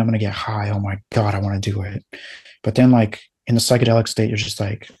exciting. I'm going to get high. Oh my God, I want to do it. But then like in the psychedelic state, you're just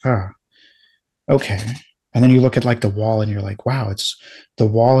like, oh, okay. And then you look at like the wall and you're like, wow, it's the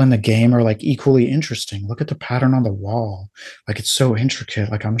wall and the game are like equally interesting. Look at the pattern on the wall. Like it's so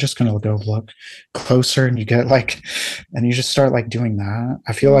intricate. Like I'm just going to go look closer and you get like, and you just start like doing that.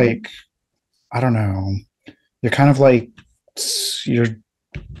 I feel like, I don't know, you're kind of like, you're,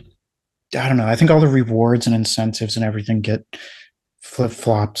 I don't know. I think all the rewards and incentives and everything get flip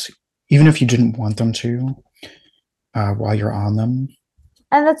flopped, even if you didn't want them to, while you're on them.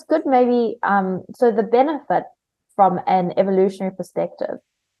 And that's good, maybe. So the benefit from an evolutionary perspective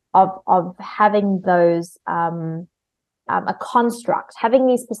of having those a construct, having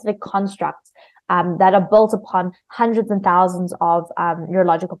these specific constructs that are built upon hundreds and thousands of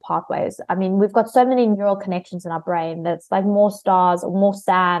neurological pathways. I mean, we've got so many neural connections in our brain that's like more stars or more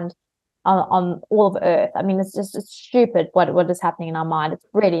sand on all of Earth. I mean, it's stupid what is happening in our mind. It's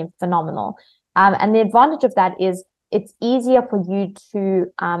really phenomenal. And the advantage of that is it's easier for you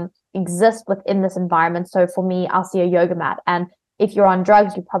to exist within this environment. So for me, I'll see a yoga mat, and if you're on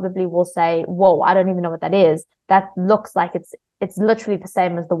drugs, you probably will say, whoa, I don't even know what that is. That looks like it's literally the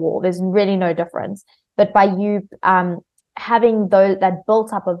same as the wall. There's really no difference. But by you having that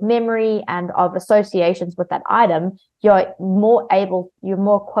built up of memory and of associations with that item, you're more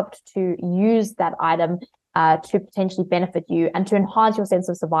equipped to use that item to potentially benefit you and to enhance your sense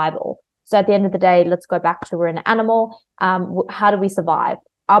of survival. So at the end of the day, let's go back to we're an animal. How do we survive?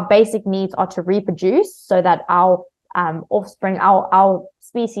 Our basic needs are to reproduce so that our offspring, our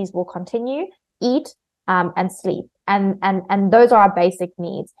species will continue, eat, and sleep. And those are our basic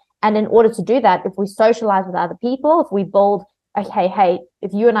needs. And in order to do that, if we socialize with other people, if we build, okay, hey,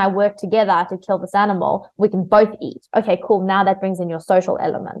 if you and I work together to kill this animal, we can both eat. Okay, cool. Now that brings in your social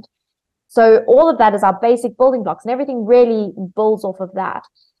element. So all of that is our basic building blocks, and everything really builds off of that.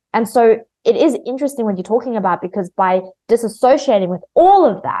 And so it is interesting what you're talking about, because by disassociating with all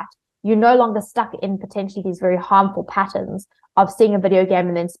of that, you're no longer stuck in potentially these very harmful patterns of seeing a video game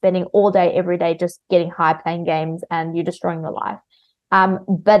and then spending all day, every day, just getting high playing games, and you're destroying your life.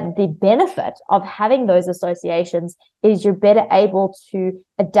 But the benefit of having those associations is you're better able to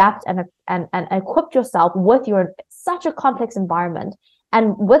adapt and equip yourself with such a complex environment.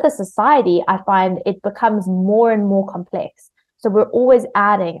 And with a society, I find it becomes more and more complex. So we're always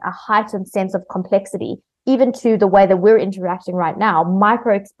adding a heightened sense of complexity, even to the way that we're interacting right now.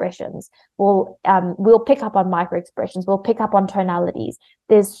 Micro expressions, we'll pick up on micro expressions, we'll pick up on tonalities.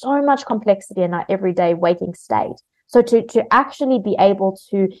 There's so much complexity in our everyday waking state. So to actually be able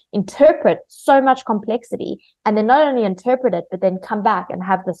to interpret so much complexity, and then not only interpret it, but then come back and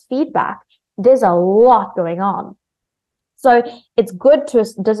have this feedback, there's a lot going on. So it's good to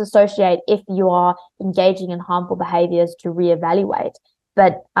disassociate if you are engaging in harmful behaviors, to reevaluate.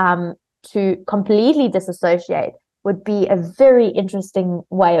 But to completely disassociate would be a very interesting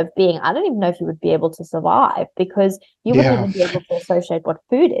way of being. I don't even know if you would be able to survive, because you wouldn't even be able to associate what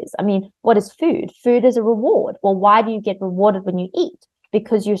food is. I mean, what is food? Food is a reward. Well, why do you get rewarded when you eat?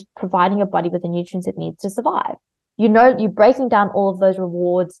 Because you're providing your body with the nutrients it needs to survive. You're breaking down all of those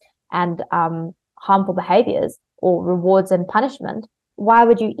rewards and harmful behaviors, or rewards and punishment. Why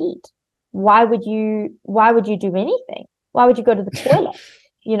would you eat? Why would you do anything? Why would you go to the toilet?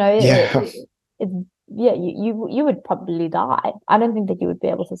 You know, you would probably die. I don't think that you would be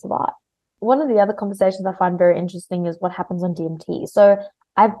able to survive. One of the other conversations I find very interesting is what happens on DMT. So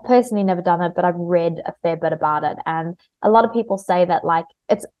I've personally never done it, but I've read a fair bit about it. And a lot of people say that, like,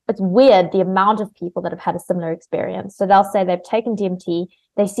 it's weird the amount of people that have had a similar experience. So they'll say they've taken DMT,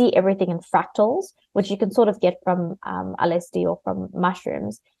 they see everything in fractals, which you can sort of get from LSD or from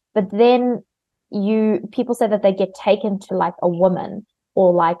mushrooms. But then people say that they get taken to like a woman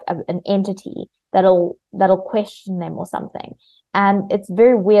or like an entity that'll question them or something. And it's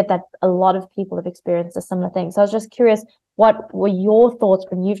very weird that a lot of people have experienced a similar thing. So I was just curious, what were your thoughts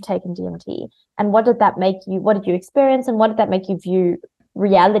when you've taken DMT? And what did you experience, and what did that make you view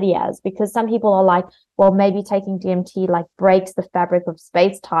reality as? Because some people are like, well, maybe taking DMT like breaks the fabric of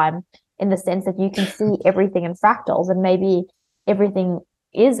space-time, in the sense that you can see everything in fractals, and maybe everything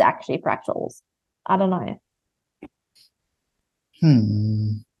is actually fractals. I don't know.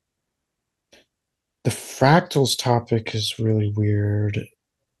 The fractals topic is really weird.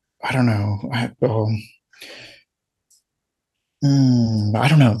 I don't know. I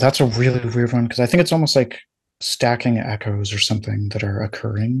don't know. That's a really weird one, because I think it's almost like stacking echoes or something that are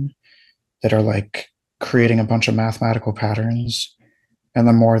occurring, that are like creating a bunch of mathematical patterns. And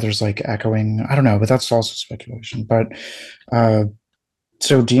the more there's like echoing, I don't know, but that's also speculation. But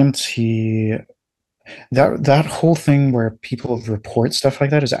so DMT, that whole thing where people report stuff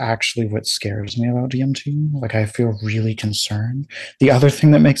like that is actually what scares me about DMT. Like, I feel really concerned. The other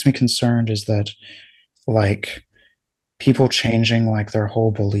thing that makes me concerned is that, like, people changing like their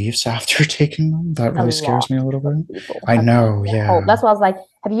whole beliefs after taking them, that really scares me a little bit. I know, yeah. That's why I was like,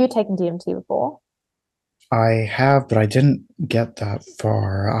 have you taken DMT before? I have, but I didn't get that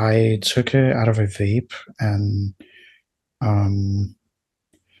far. I took it out of a vape, and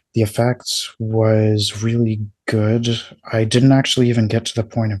the effects was really good. I didn't actually even get to the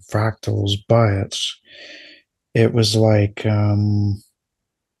point of fractals, but it was like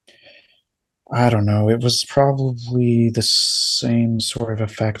I don't know. It was probably the same sort of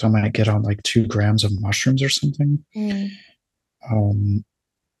effect I might get on like 2 grams of mushrooms or something. Mm. Um,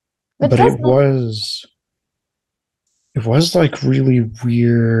 But but does it was like really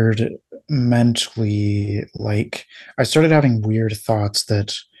weird mentally. Like I started having weird thoughts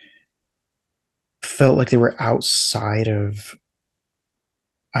that felt like they were outside of,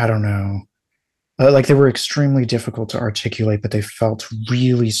 I don't know. Like they were extremely difficult to articulate, but they felt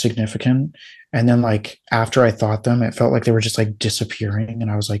really significant. And then like after I thought them, it felt like they were just like disappearing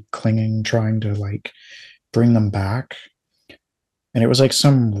and I was like clinging, trying to like bring them back. And it was like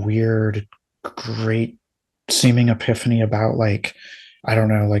some weird, great seeming epiphany about like, I don't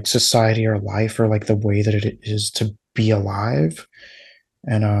know, like society or life or like the way that it is to be alive.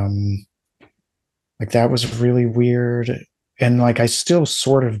 And like that was really weird. And like I still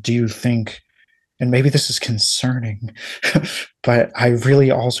sort of do think, and maybe this is concerning, but I really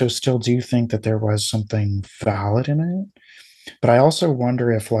also still do think that there was something valid in it. But I also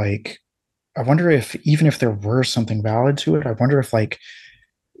wonder if like I wonder if even if there were something valid to it, I wonder if like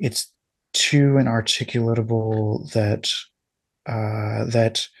it's too inarticulatable that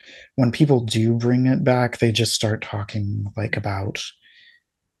when people do bring it back, they just start talking like about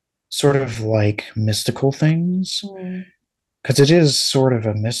sort of like mystical things mm, because it is sort of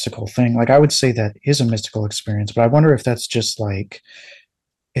a mystical thing. Like I would say that is a mystical experience, but I wonder if that's just like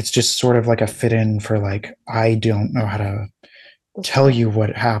it's just sort of like a fit in for like I don't know how to tell you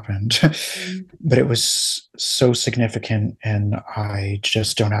what happened, mm. but it was so significant and I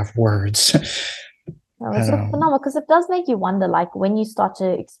just don't have words. No, it's And so phenomenal because it does make you wonder, like when you start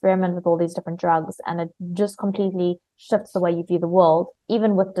to experiment with all these different drugs and it just completely shifts the way you view the world,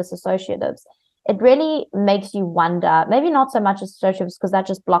 even with disassociatives, it really makes you wonder, maybe not so much associatives because that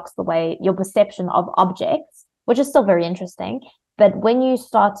just blocks the way your perception of objects, which is still very interesting. But when you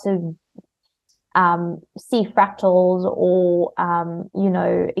start to see fractals or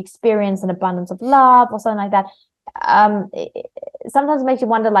experience an abundance of love or something like that, it sometimes makes you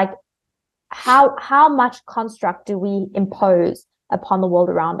wonder, like how much construct do we impose upon the world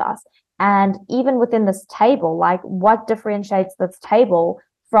around us? And even within this table, like what differentiates this table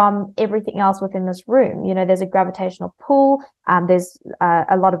from everything else within this room? There's a gravitational pull, there's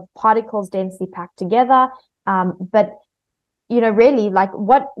a lot of particles densely packed together. But really, like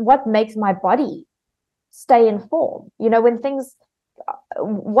what makes my body stay in form? When things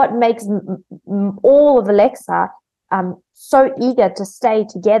what makes all of Alexa so eager to stay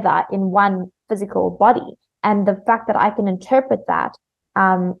together in one physical body, and the fact that I can interpret that,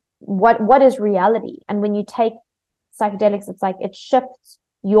 what is reality? And when you take psychedelics, it's like it shifts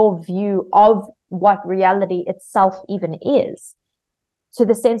your view of what reality itself even is, to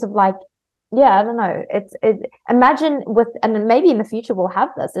the sense of like, yeah, I don't know. Imagine with, and maybe in the future we'll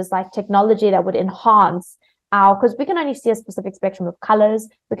have this, is like technology that would enhance because we can only see a specific spectrum of colors.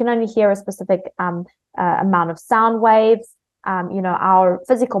 We can only hear a specific amount of sound waves. Our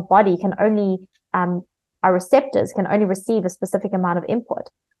physical body can only, our receptors can only receive a specific amount of input.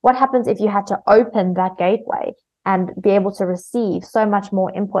 What happens if you had to open that gateway and be able to receive so much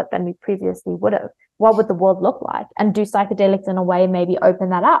more input than we previously would have? What would the world look like? And do psychedelics in a way maybe open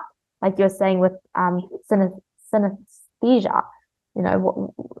that up? Like you're saying with synesthesia, really.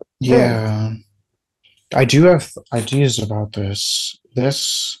 yeah, I do have ideas about this.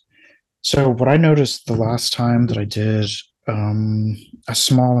 So what I noticed the last time that I did a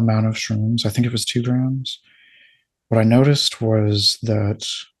small amount of shrooms, I think it was 2 grams. What I noticed was that,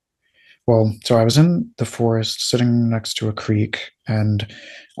 well, so I was in the forest sitting next to a creek and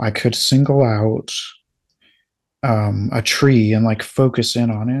I could single out a tree and like focus in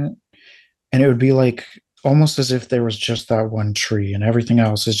on it. And it would be like almost as if there was just that one tree and everything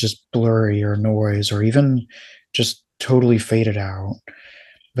else is just blurry or noise or even just totally faded out.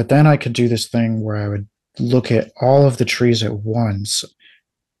 But then I could do this thing where I would look at all of the trees at once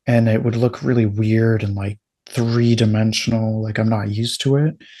and it would look really weird and like 3 dimensional, like I'm not used to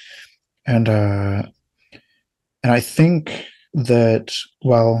it. And I think that,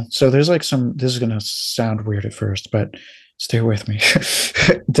 well, so there's like some, this is going to sound weird at first, but stay with me.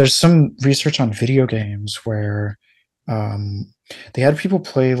 There's some research on video games where um, they had people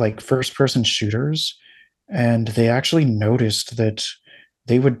play like first person shooters, and they actually noticed that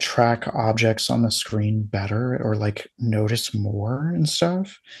they would track objects on the screen better or like notice more and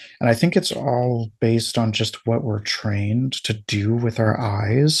stuff. And I think it's all based on just what we're trained to do with our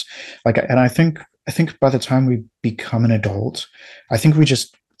eyes. Like, and I think by the time we become an adult, I think we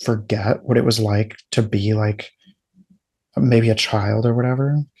just forget what it was like to be like maybe a child or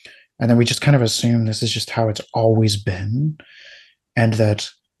whatever. And then we just kind of assume this is just how it's always been. And that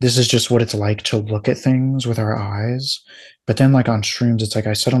this is just what it's like to look at things with our eyes. But then like on shrooms, it's like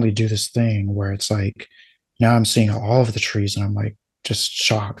I suddenly do this thing where it's like now I'm seeing all of the trees and I'm like just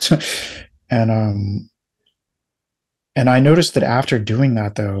shocked. and and I noticed that after doing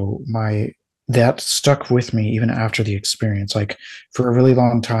that though, my that stuck with me even after the experience. Like for a really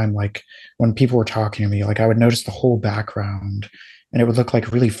long time, like when people were talking to me, like I would notice the whole background and it would look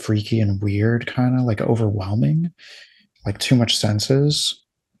like really freaky and weird, kind of like overwhelming, like too much senses.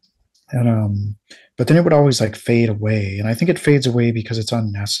 And but then it would always like fade away. And I think it fades away because it's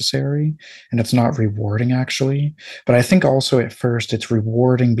unnecessary and it's not rewarding actually. But I think also at first it's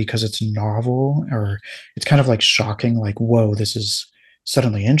rewarding because it's novel or it's kind of like shocking, like, whoa, this is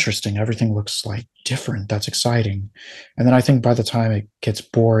suddenly interesting. Everything looks like different. That's exciting. And then I think by the time it gets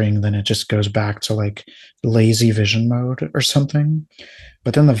boring, then it just goes back to like lazy vision mode or something.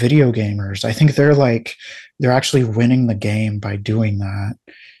 But then the video gamers, I think they're actually winning the game by doing that.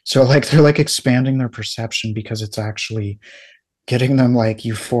 So like they're like expanding their perception because it's actually getting them like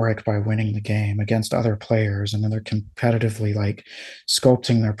euphoric by winning the game against other players, and then they're competitively like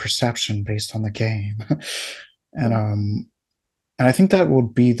sculpting their perception based on the game. and and I think that will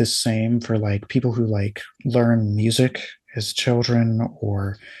be the same for like people who like learn music as children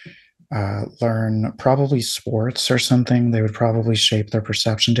or learn probably sports or something. They would probably shape their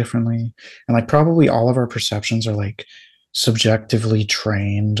perception differently. And like probably all of our perceptions are like subjectively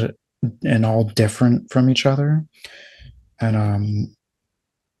trained and all different from each other. And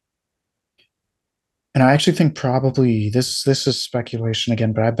and I actually think probably this is speculation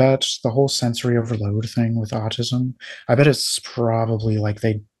again, but I bet the whole sensory overload thing with autism, I bet it's probably like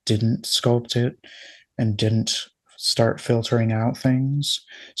they didn't sculpt it and didn't start filtering out things.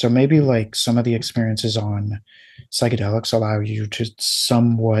 So maybe like some of the experiences on psychedelics allow you to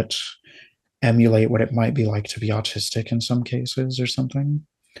somewhat emulate what it might be like to be autistic in some cases or something.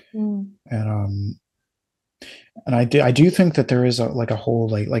 Mm. And and I do think that there is a like a whole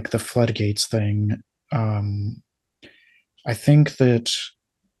like the floodgates thing. Um I think that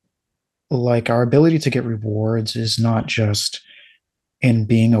like our ability to get rewards is not just in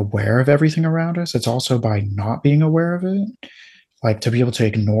being aware of everything around us, it's also by not being aware of it. Like to be able to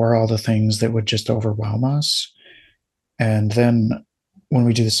ignore all the things that would just overwhelm us. And then when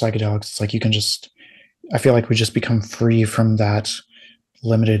we do the psychedelics, it's like you can just, I feel like we just become free from that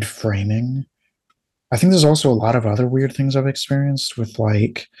limited framing. I think there's also a lot of other weird things I've experienced with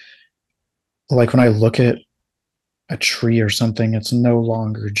like when I look at a tree or something, it's no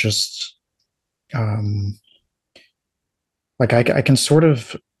longer just um like I can sort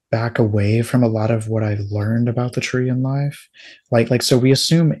of back away from a lot of what I've learned about the tree in life. Like so we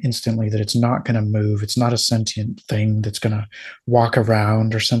assume instantly that it's not going to move. It's not a sentient thing that's going to walk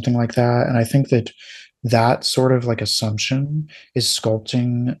around or something like that. And I think that that sort of like assumption is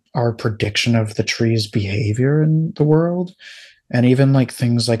sculpting our prediction of the tree's behavior in the world. And even like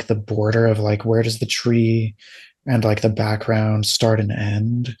things like the border of like where does the tree and like the background start and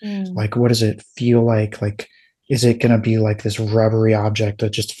end? Mm. Like what does it feel like? Like is it going to be like this rubbery object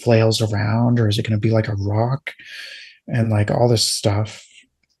that just flails around, or is it going to be like a rock and like all this stuff?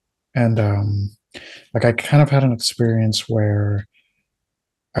 And like I kind of had an experience where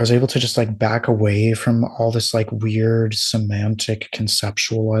I was able to just like back away from all this like weird semantic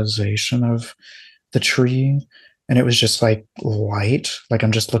conceptualization of the tree, and it was just like light, like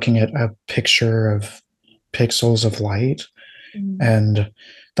I'm just looking at a picture of pixels of light. Mm. And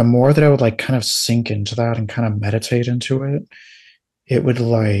the more that I would like kind of sink into that and kind of meditate into it, it would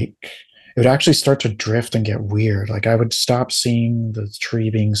like it would actually start to drift and get weird. Like I would stop seeing the tree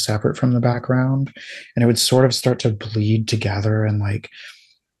being separate from the background, and it would sort of start to bleed together and like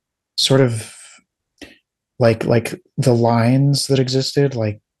sort of like the lines that existed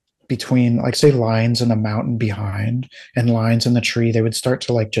like between like say lines in the mountain behind and lines in the tree, they would start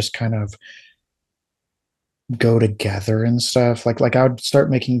to like just kind of go together and stuff. Like I would start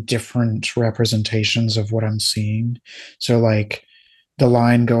making different representations of what I'm seeing. So like the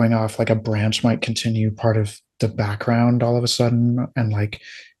line going off like a branch might continue part of the background all of a sudden and like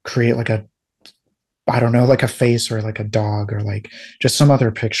create like a I don't know, like a face or like a dog or like just some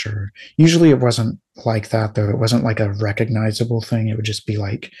other picture. Usually it wasn't like that though. It wasn't like a recognizable thing. It would just be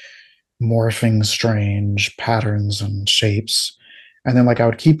like morphing strange patterns and shapes. And then like I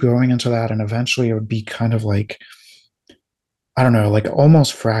would keep going into that and eventually it would be kind of like I don't know, like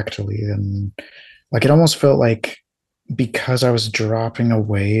almost fractally and like it almost felt like because I was dropping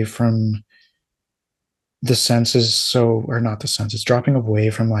away from the senses so or not the senses, dropping away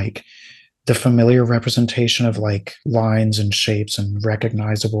from like the familiar representation of like lines and shapes and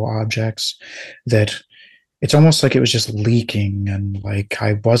recognizable objects that it's almost like it was just leaking, and like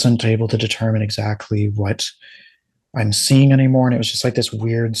I wasn't able to determine exactly what I'm seeing anymore. And it was just like this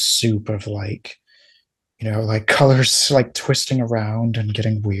weird soup of like, like colors like twisting around and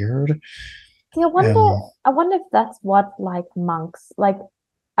getting weird. See, And I wonder if that's what like monks like.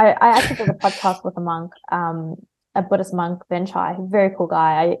 I actually did a podcast with a monk, a Buddhist monk, Venchai, very cool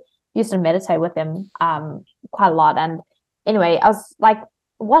guy. I used to meditate with him quite a lot. And anyway, I was like,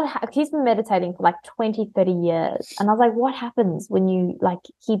 he's been meditating for like 20, 30 years. And I was like, what happens when you like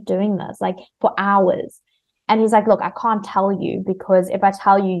keep doing this, like for hours? And he's like, look, I can't tell you because if I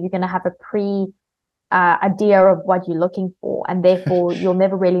tell you, you're gonna have a idea of what you're looking for, and therefore you'll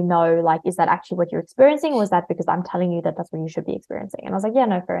never really know, like, is that actually what you're experiencing, or is that because I'm telling you that that's what you should be experiencing? And I was like, yeah,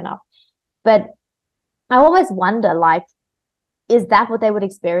 no, fair enough. But I almost wonder, like, is that what they would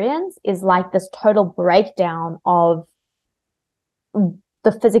experience, is like this total breakdown of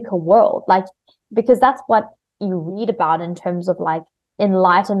the physical world, like, because that's what you read about in terms of like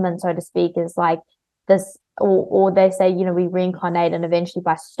enlightenment, so to speak, is like this, or they say, we reincarnate, and eventually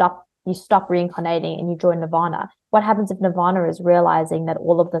you stop reincarnating and you join nirvana. What happens if nirvana is realizing that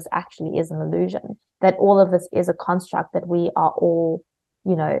all of this actually is an illusion, that all of this is a construct, that we are all,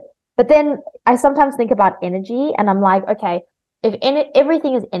 but then I sometimes think about energy, and I'm like, okay, if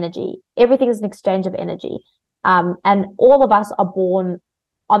everything is energy, everything is an exchange of energy, and all of us are born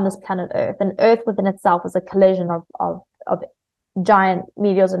on this planet Earth, and Earth within itself is a collision of giant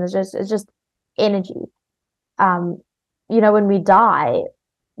meteors, and it's just energy. When we die,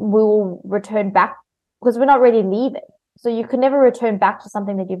 we will return back because we're not really leaving. So you can never return back to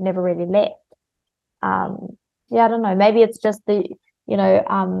something that you've never really left. Yeah, I don't know. Maybe it's just the,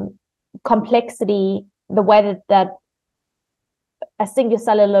 complexity, the way that a single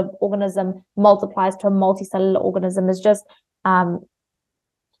cellular organism multiplies to a multicellular organism is just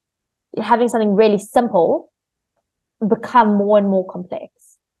having something really simple become more and more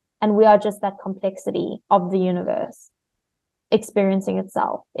complex. And we are just that complexity of the universe experiencing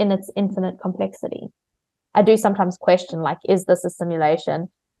itself in its infinite complexity. I do sometimes question, like, is this a simulation?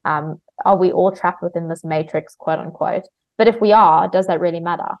 Are we all trapped within this matrix, quote unquote? But if we are, does that really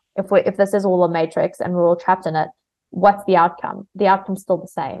matter? If this is all a matrix and we're all trapped in it, what's the outcome? The outcome's still the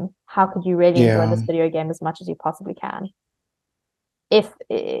same. How could you really enjoy yeah, this video game as much as you possibly can? If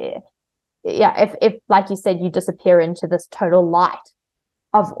like you said, you disappear into this total light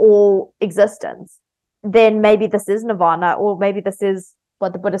of all existence, then maybe this is nirvana, or maybe this is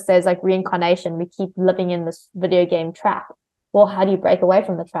what the Buddha says, like reincarnation. We keep living in this video game trap. Well, how do you break away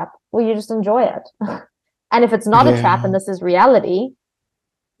from the trap? Well, you just enjoy it. And if it's not a trap and yeah. this is reality,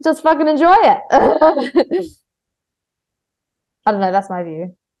 just fucking enjoy it. I don't know. That's my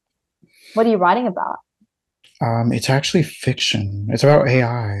view. What are you writing about? It's actually fiction. It's about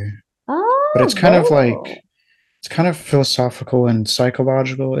AI, but Oh, it's kind very of cool. like it's kind of philosophical and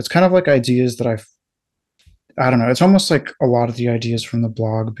psychological. It's kind of like ideas that I don't know. It's almost like a lot of the ideas from the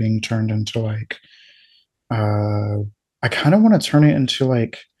blog being turned into like uh I kind of want to turn it into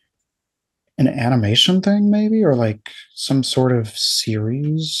like an animation thing maybe, or like some sort of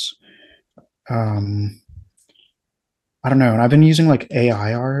series. Um I don't know. And I've been using like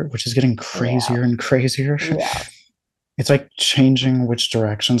AI art, which is getting Yeah, crazier and crazier. yeah. It's like changing which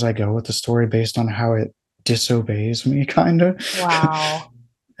directions I go with the story based on how it disobeys me, kind of. Wow.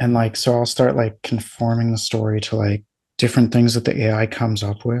 And like, so I'll start like conforming the story to like different things that the AI comes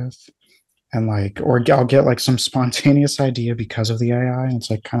up with. And like, or I'll get like some spontaneous idea because of the AI. And it's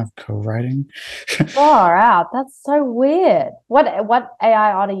like kind of co-writing. Far out. That's so weird. What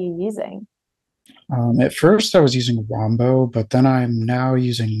AI art are you using? At first, I was using Wombo, but then I'm now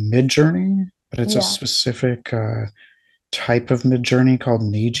using Midjourney, but it's a Yeah, specific type of Midjourney called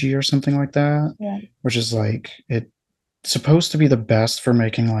Niji or something like that, yeah. which is like it's supposed to be the best for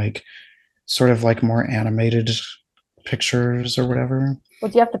making like sort of like more animated pictures or whatever.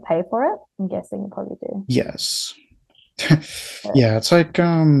 Would you have to pay for it? I'm guessing you probably do. Yes. Yeah. Yeah, it's like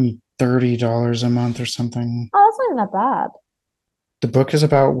 $30 a month or something. Oh, that's not even that bad. The book is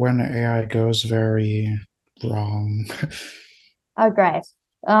about when AI goes very wrong. Oh, great.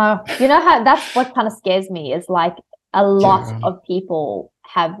 How that's what kind of scares me is like a lot Yeah. of people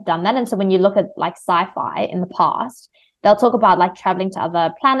have done that. And so when you look at like sci-fi in the past, they'll talk about like traveling to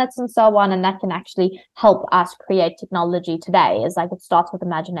other planets and so on, and that can actually help us create technology today. Is like it starts with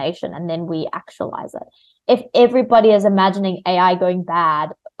imagination and then we actualize it. If everybody is imagining AI going bad,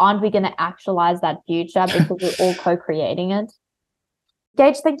 aren't we going to actualize that future because we're all co-creating it?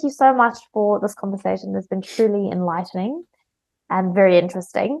 Gage, thank you so much for this conversation. It's been truly enlightening and very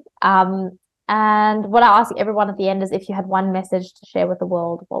interesting. And what I ask everyone at the end is if you had one message to share with the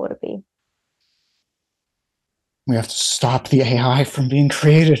world, what would it be? we have to stop the AI from being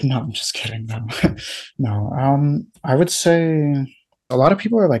created. No, I'm just kidding. No, no. I would say a lot of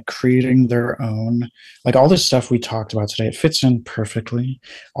people are like creating their own, like all this stuff we talked about today. It fits in perfectly.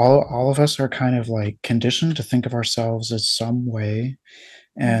 All of us are kind of like conditioned to think of ourselves as some way,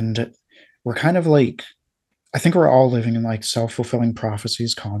 and we're kind of like, I think we're all living in like self-fulfilling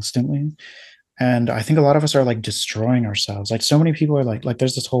prophecies constantly. And I think a lot of us are like destroying ourselves. Like so many people are like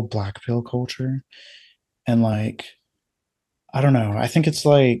there's this whole black pill culture, and like I don't know. I think it's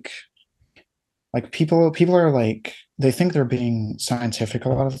like people are like they think they're being scientific a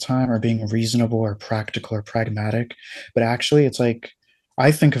lot of the time or being reasonable or practical or pragmatic, but actually it's like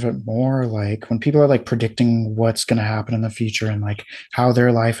I think of it more like when people are like predicting what's going to happen in the future and like how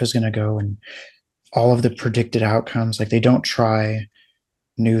their life is going to go and all of the predicted outcomes, like they don't try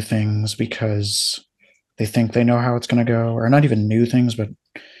new things because they think they know how it's going to go, or not even new things, but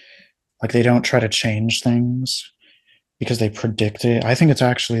like they don't try to change things because they predict it. I think it's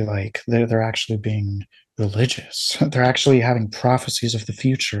actually like they're actually being religious. They're actually having prophecies of the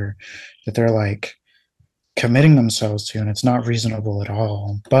future that they're like committing themselves to, and it's not reasonable at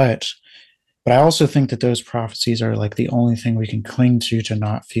all. But I also think that those prophecies are like the only thing we can cling to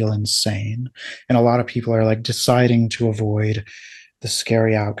not feel insane. And a lot of people are like deciding to avoid the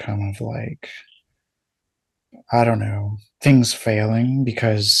scary outcome of like, I don't know, things failing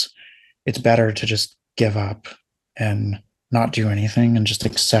because it's better to just give up and not do anything and just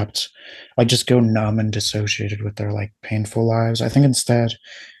accept, like just go numb and dissociated with their like painful lives. I think instead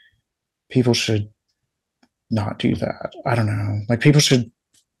people should not do that. I don't know. Like people should,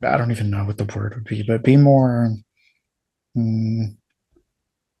 I don't even know what the word would be, but be more mm,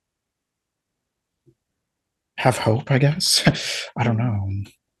 have hope, I guess. I don't know.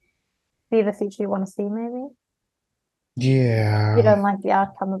 See the future you want to see, maybe? You Yeah. don't like the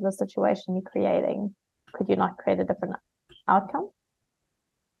outcome of the situation you're creating. Could you not create a different outcome?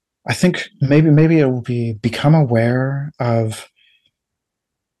 I think maybe it will be become aware of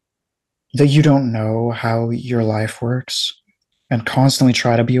that you don't know how your life works and constantly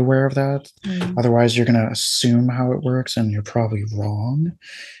try to be aware of that. Otherwise, you're going to assume how it works and you're probably wrong.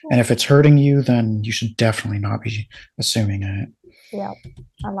 And if it's hurting you, then you should definitely not be assuming it. Yeah,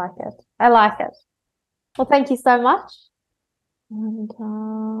 I like it. I like it. Well, thank you so much. And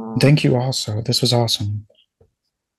Thank you also. This was awesome.